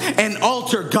life an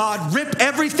altar, God. Rip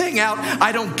everything out.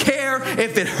 I don't care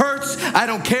if it hurts. I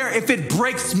don't care if it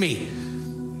breaks me.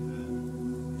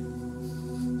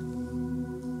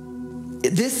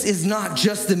 This is not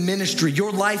just the ministry.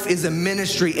 Your life is a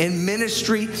ministry, and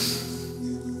ministry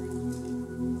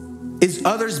is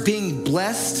others being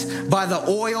blessed by the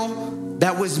oil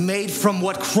that was made from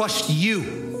what crushed you.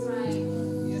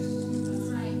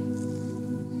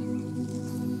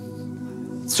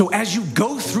 So as you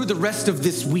go through the rest of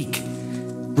this week,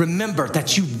 remember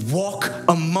that you walk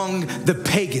among the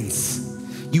pagans.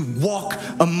 You walk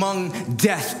among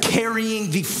death,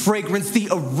 carrying the fragrance, the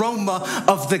aroma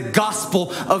of the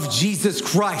gospel of Jesus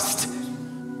Christ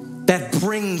that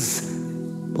brings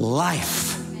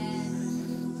life.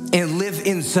 And live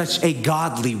in such a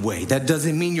godly way. That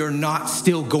doesn't mean you're not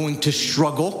still going to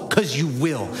struggle, because you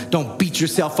will. Don't beat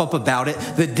yourself up about it.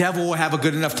 The devil will have a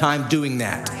good enough time doing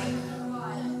that.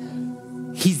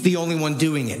 He's the only one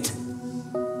doing it.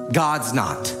 God's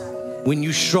not. When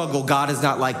you struggle, God is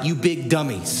not like, you big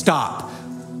dummy, stop.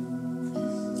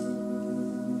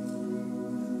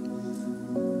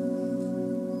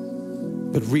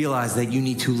 But realize that you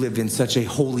need to live in such a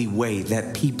holy way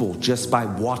that people, just by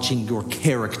watching your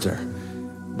character,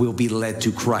 will be led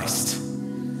to Christ.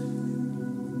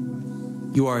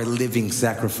 You are a living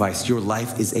sacrifice. Your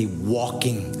life is a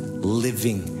walking,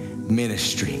 living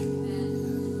ministry.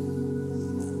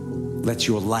 Let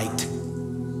your light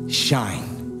shine.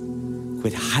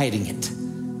 Quit hiding it.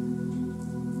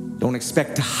 Don't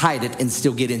expect to hide it and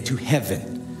still get into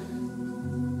heaven.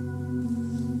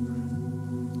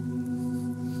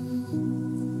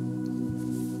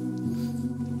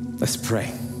 Let's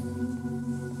pray.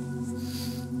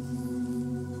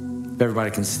 If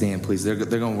everybody can stand, please. They're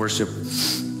going to worship.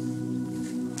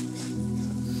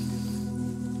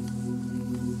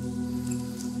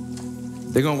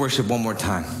 They're going to worship one more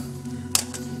time.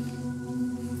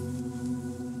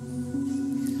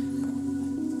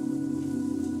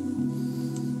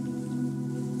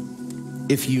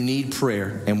 If you need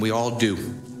prayer, and we all do,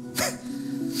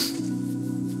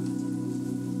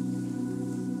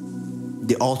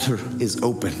 the altar is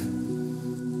open.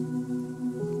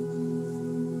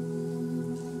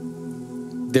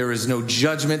 There is no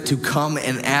judgment to come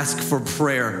and ask for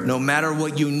prayer. No matter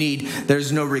what you need,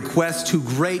 there's no request too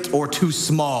great or too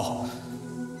small.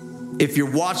 If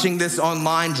you're watching this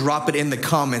online, drop it in the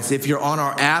comments. If you're on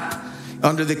our app,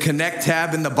 under the Connect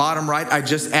tab in the bottom right, I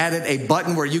just added a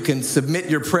button where you can submit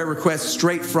your prayer request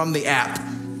straight from the app.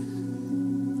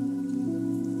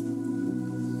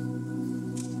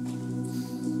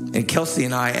 And Kelsey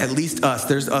and I, at least us,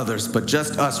 there's others, but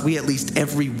just us, we at least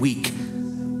every week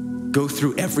go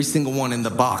through every single one in the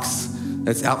box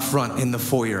that's out front in the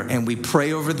foyer, and we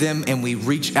pray over them, and we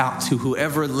reach out to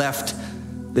whoever left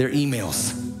their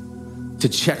emails to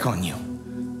check on you.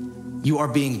 You are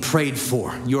being prayed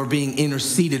for. You are being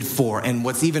interceded for. And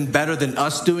what's even better than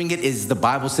us doing it is the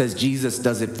Bible says Jesus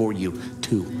does it for you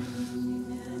too.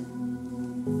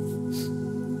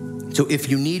 So if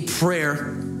you need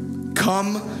prayer,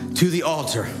 come to the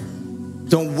altar.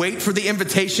 Don't wait for the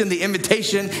invitation. The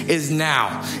invitation is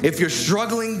now. If you're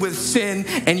struggling with sin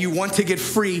and you want to get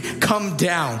free, come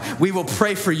down. We will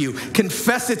pray for you.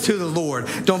 Confess it to the Lord.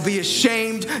 Don't be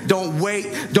ashamed. Don't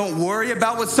wait. Don't worry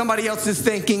about what somebody else is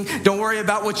thinking. Don't worry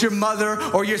about what your mother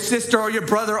or your sister or your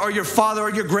brother or your father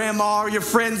or your grandma or your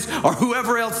friends or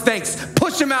whoever else thinks.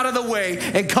 Push them out of the way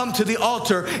and come to the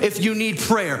altar if you need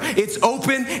prayer. It's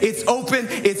open. It's open.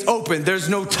 It's open. There's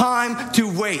no time to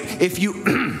wait. If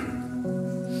you...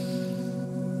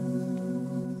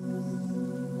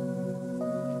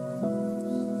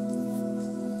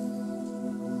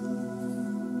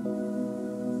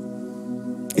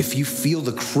 If you feel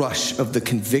the crush of the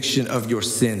conviction of your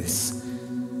sins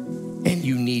and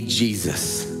you need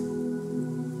Jesus,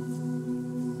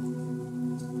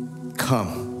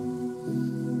 come.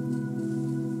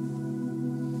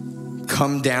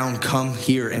 Come down, come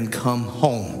here, and come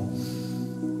home.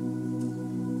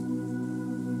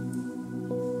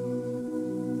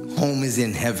 Home is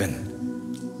in heaven.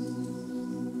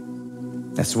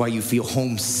 That's why you feel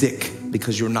homesick,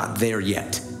 because you're not there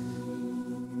yet.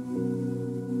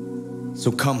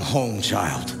 So come home,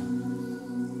 child.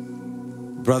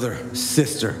 Brother,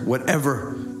 sister,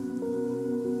 whatever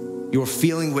you're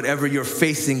feeling, whatever you're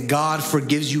facing, God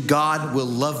forgives you. God will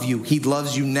love you. He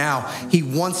loves you now. He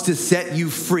wants to set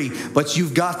you free, but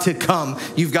you've got to come.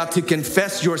 You've got to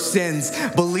confess your sins,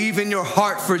 believe in your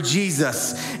heart for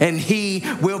Jesus, and He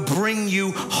will bring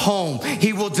you home.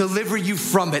 He will deliver you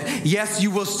from it. Yes, you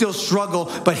will still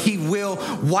struggle, but He will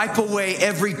wipe away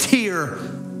every tear.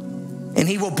 And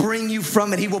He will bring you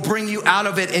from it. He will bring you out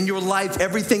of it in your life.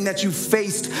 Everything that you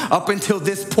faced up until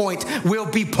this point will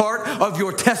be part of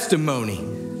your testimony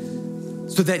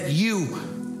so that you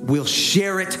will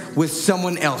share it with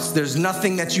someone else. There's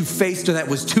nothing that you faced or that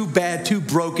was too bad, too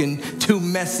broken, too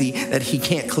messy that He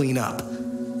can't clean up.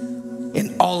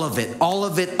 And all of it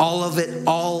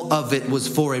was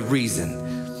for a reason.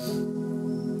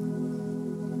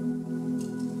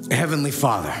 Heavenly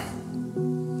Father,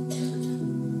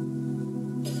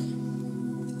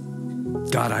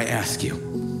 God, I ask you,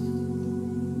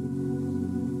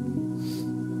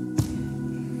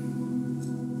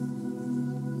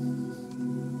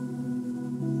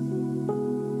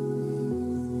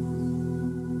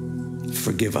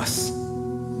 forgive us.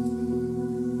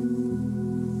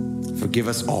 Forgive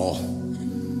us all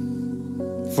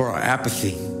for our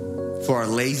apathy, for our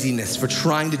laziness, for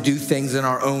trying to do things in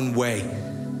our own way,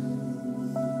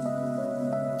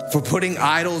 for putting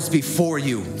idols before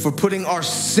you, for putting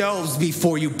ourselves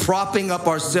before you, propping up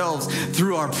ourselves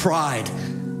through our pride.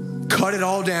 Cut it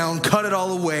all down, cut it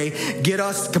all away, get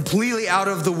us completely out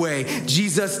of the way.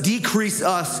 Jesus, decrease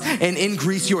us and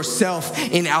increase yourself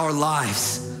in our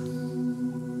lives.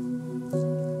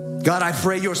 God, I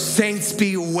pray your saints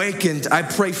be awakened. I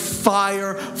pray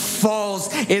fire falls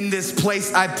in this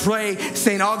place. I pray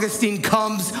St. Augustine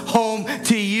comes home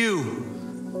to you.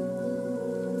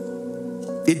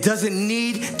 It doesn't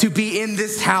need to be in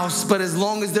this house, but as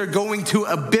long as they're going to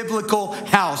a biblical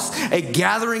house, a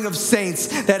gathering of saints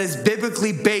that is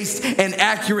biblically based and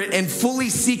accurate and fully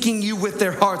seeking you with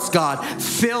their hearts, God,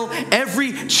 fill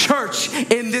every church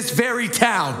in this very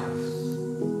town.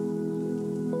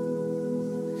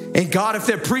 And God, if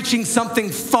they're preaching something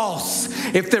false,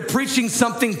 if they're preaching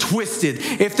something twisted,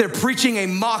 if they're preaching a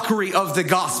mockery of the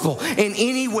gospel in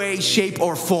any way, shape,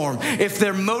 or form, if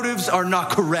their motives are not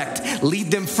correct,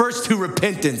 lead them first to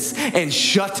repentance and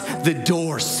shut the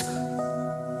doors.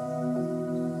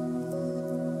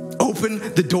 Open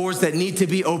the doors that need to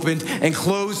be opened and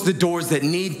close the doors that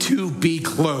need to be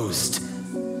closed.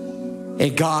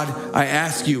 And God, I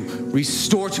ask you,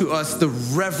 restore to us the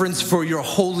reverence for your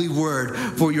holy word,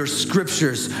 for your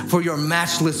scriptures, for your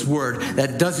matchless word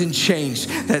that doesn't change,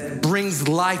 that brings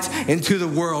light into the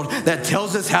world, that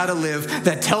tells us how to live,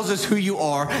 that tells us who you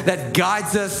are, that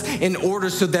guides us in order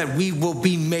so that we will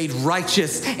be made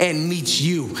righteous and meet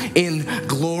you in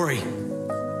glory.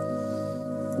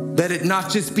 Let it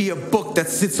not just be a book that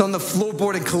sits on the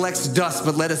floorboard and collects dust,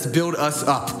 but let us build us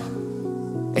up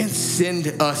and send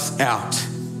us out.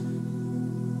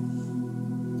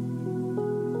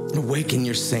 Awaken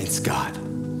your saints, God.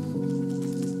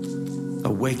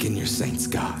 Awaken your saints,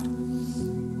 God.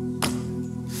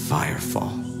 Fire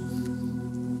fall.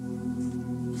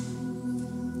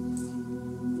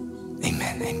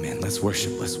 Amen, amen. Let's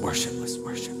worship, let's worship, let's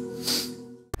worship.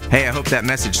 Hey, I hope that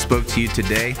message spoke to you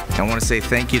today. I want to say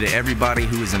thank you to everybody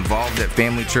who is involved at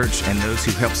Family Church and those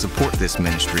who help support this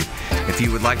ministry. If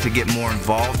you would like to get more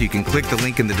involved, you can click the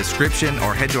link in the description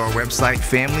or head to our website,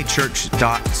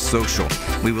 familychurch.social.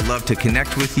 We would love to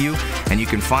connect with you, and you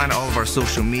can find all of our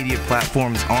social media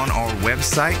platforms on our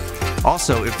website.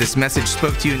 Also, if this message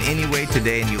spoke to you in any way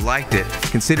today and you liked it,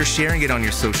 consider sharing it on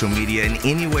your social media in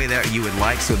any way that you would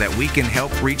like so that we can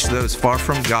help reach those far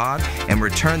from God and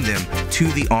return them to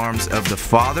the arms of the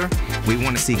Father. We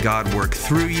want to see God work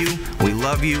through you. We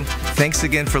love you. Thanks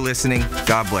again for listening.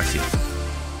 God bless you.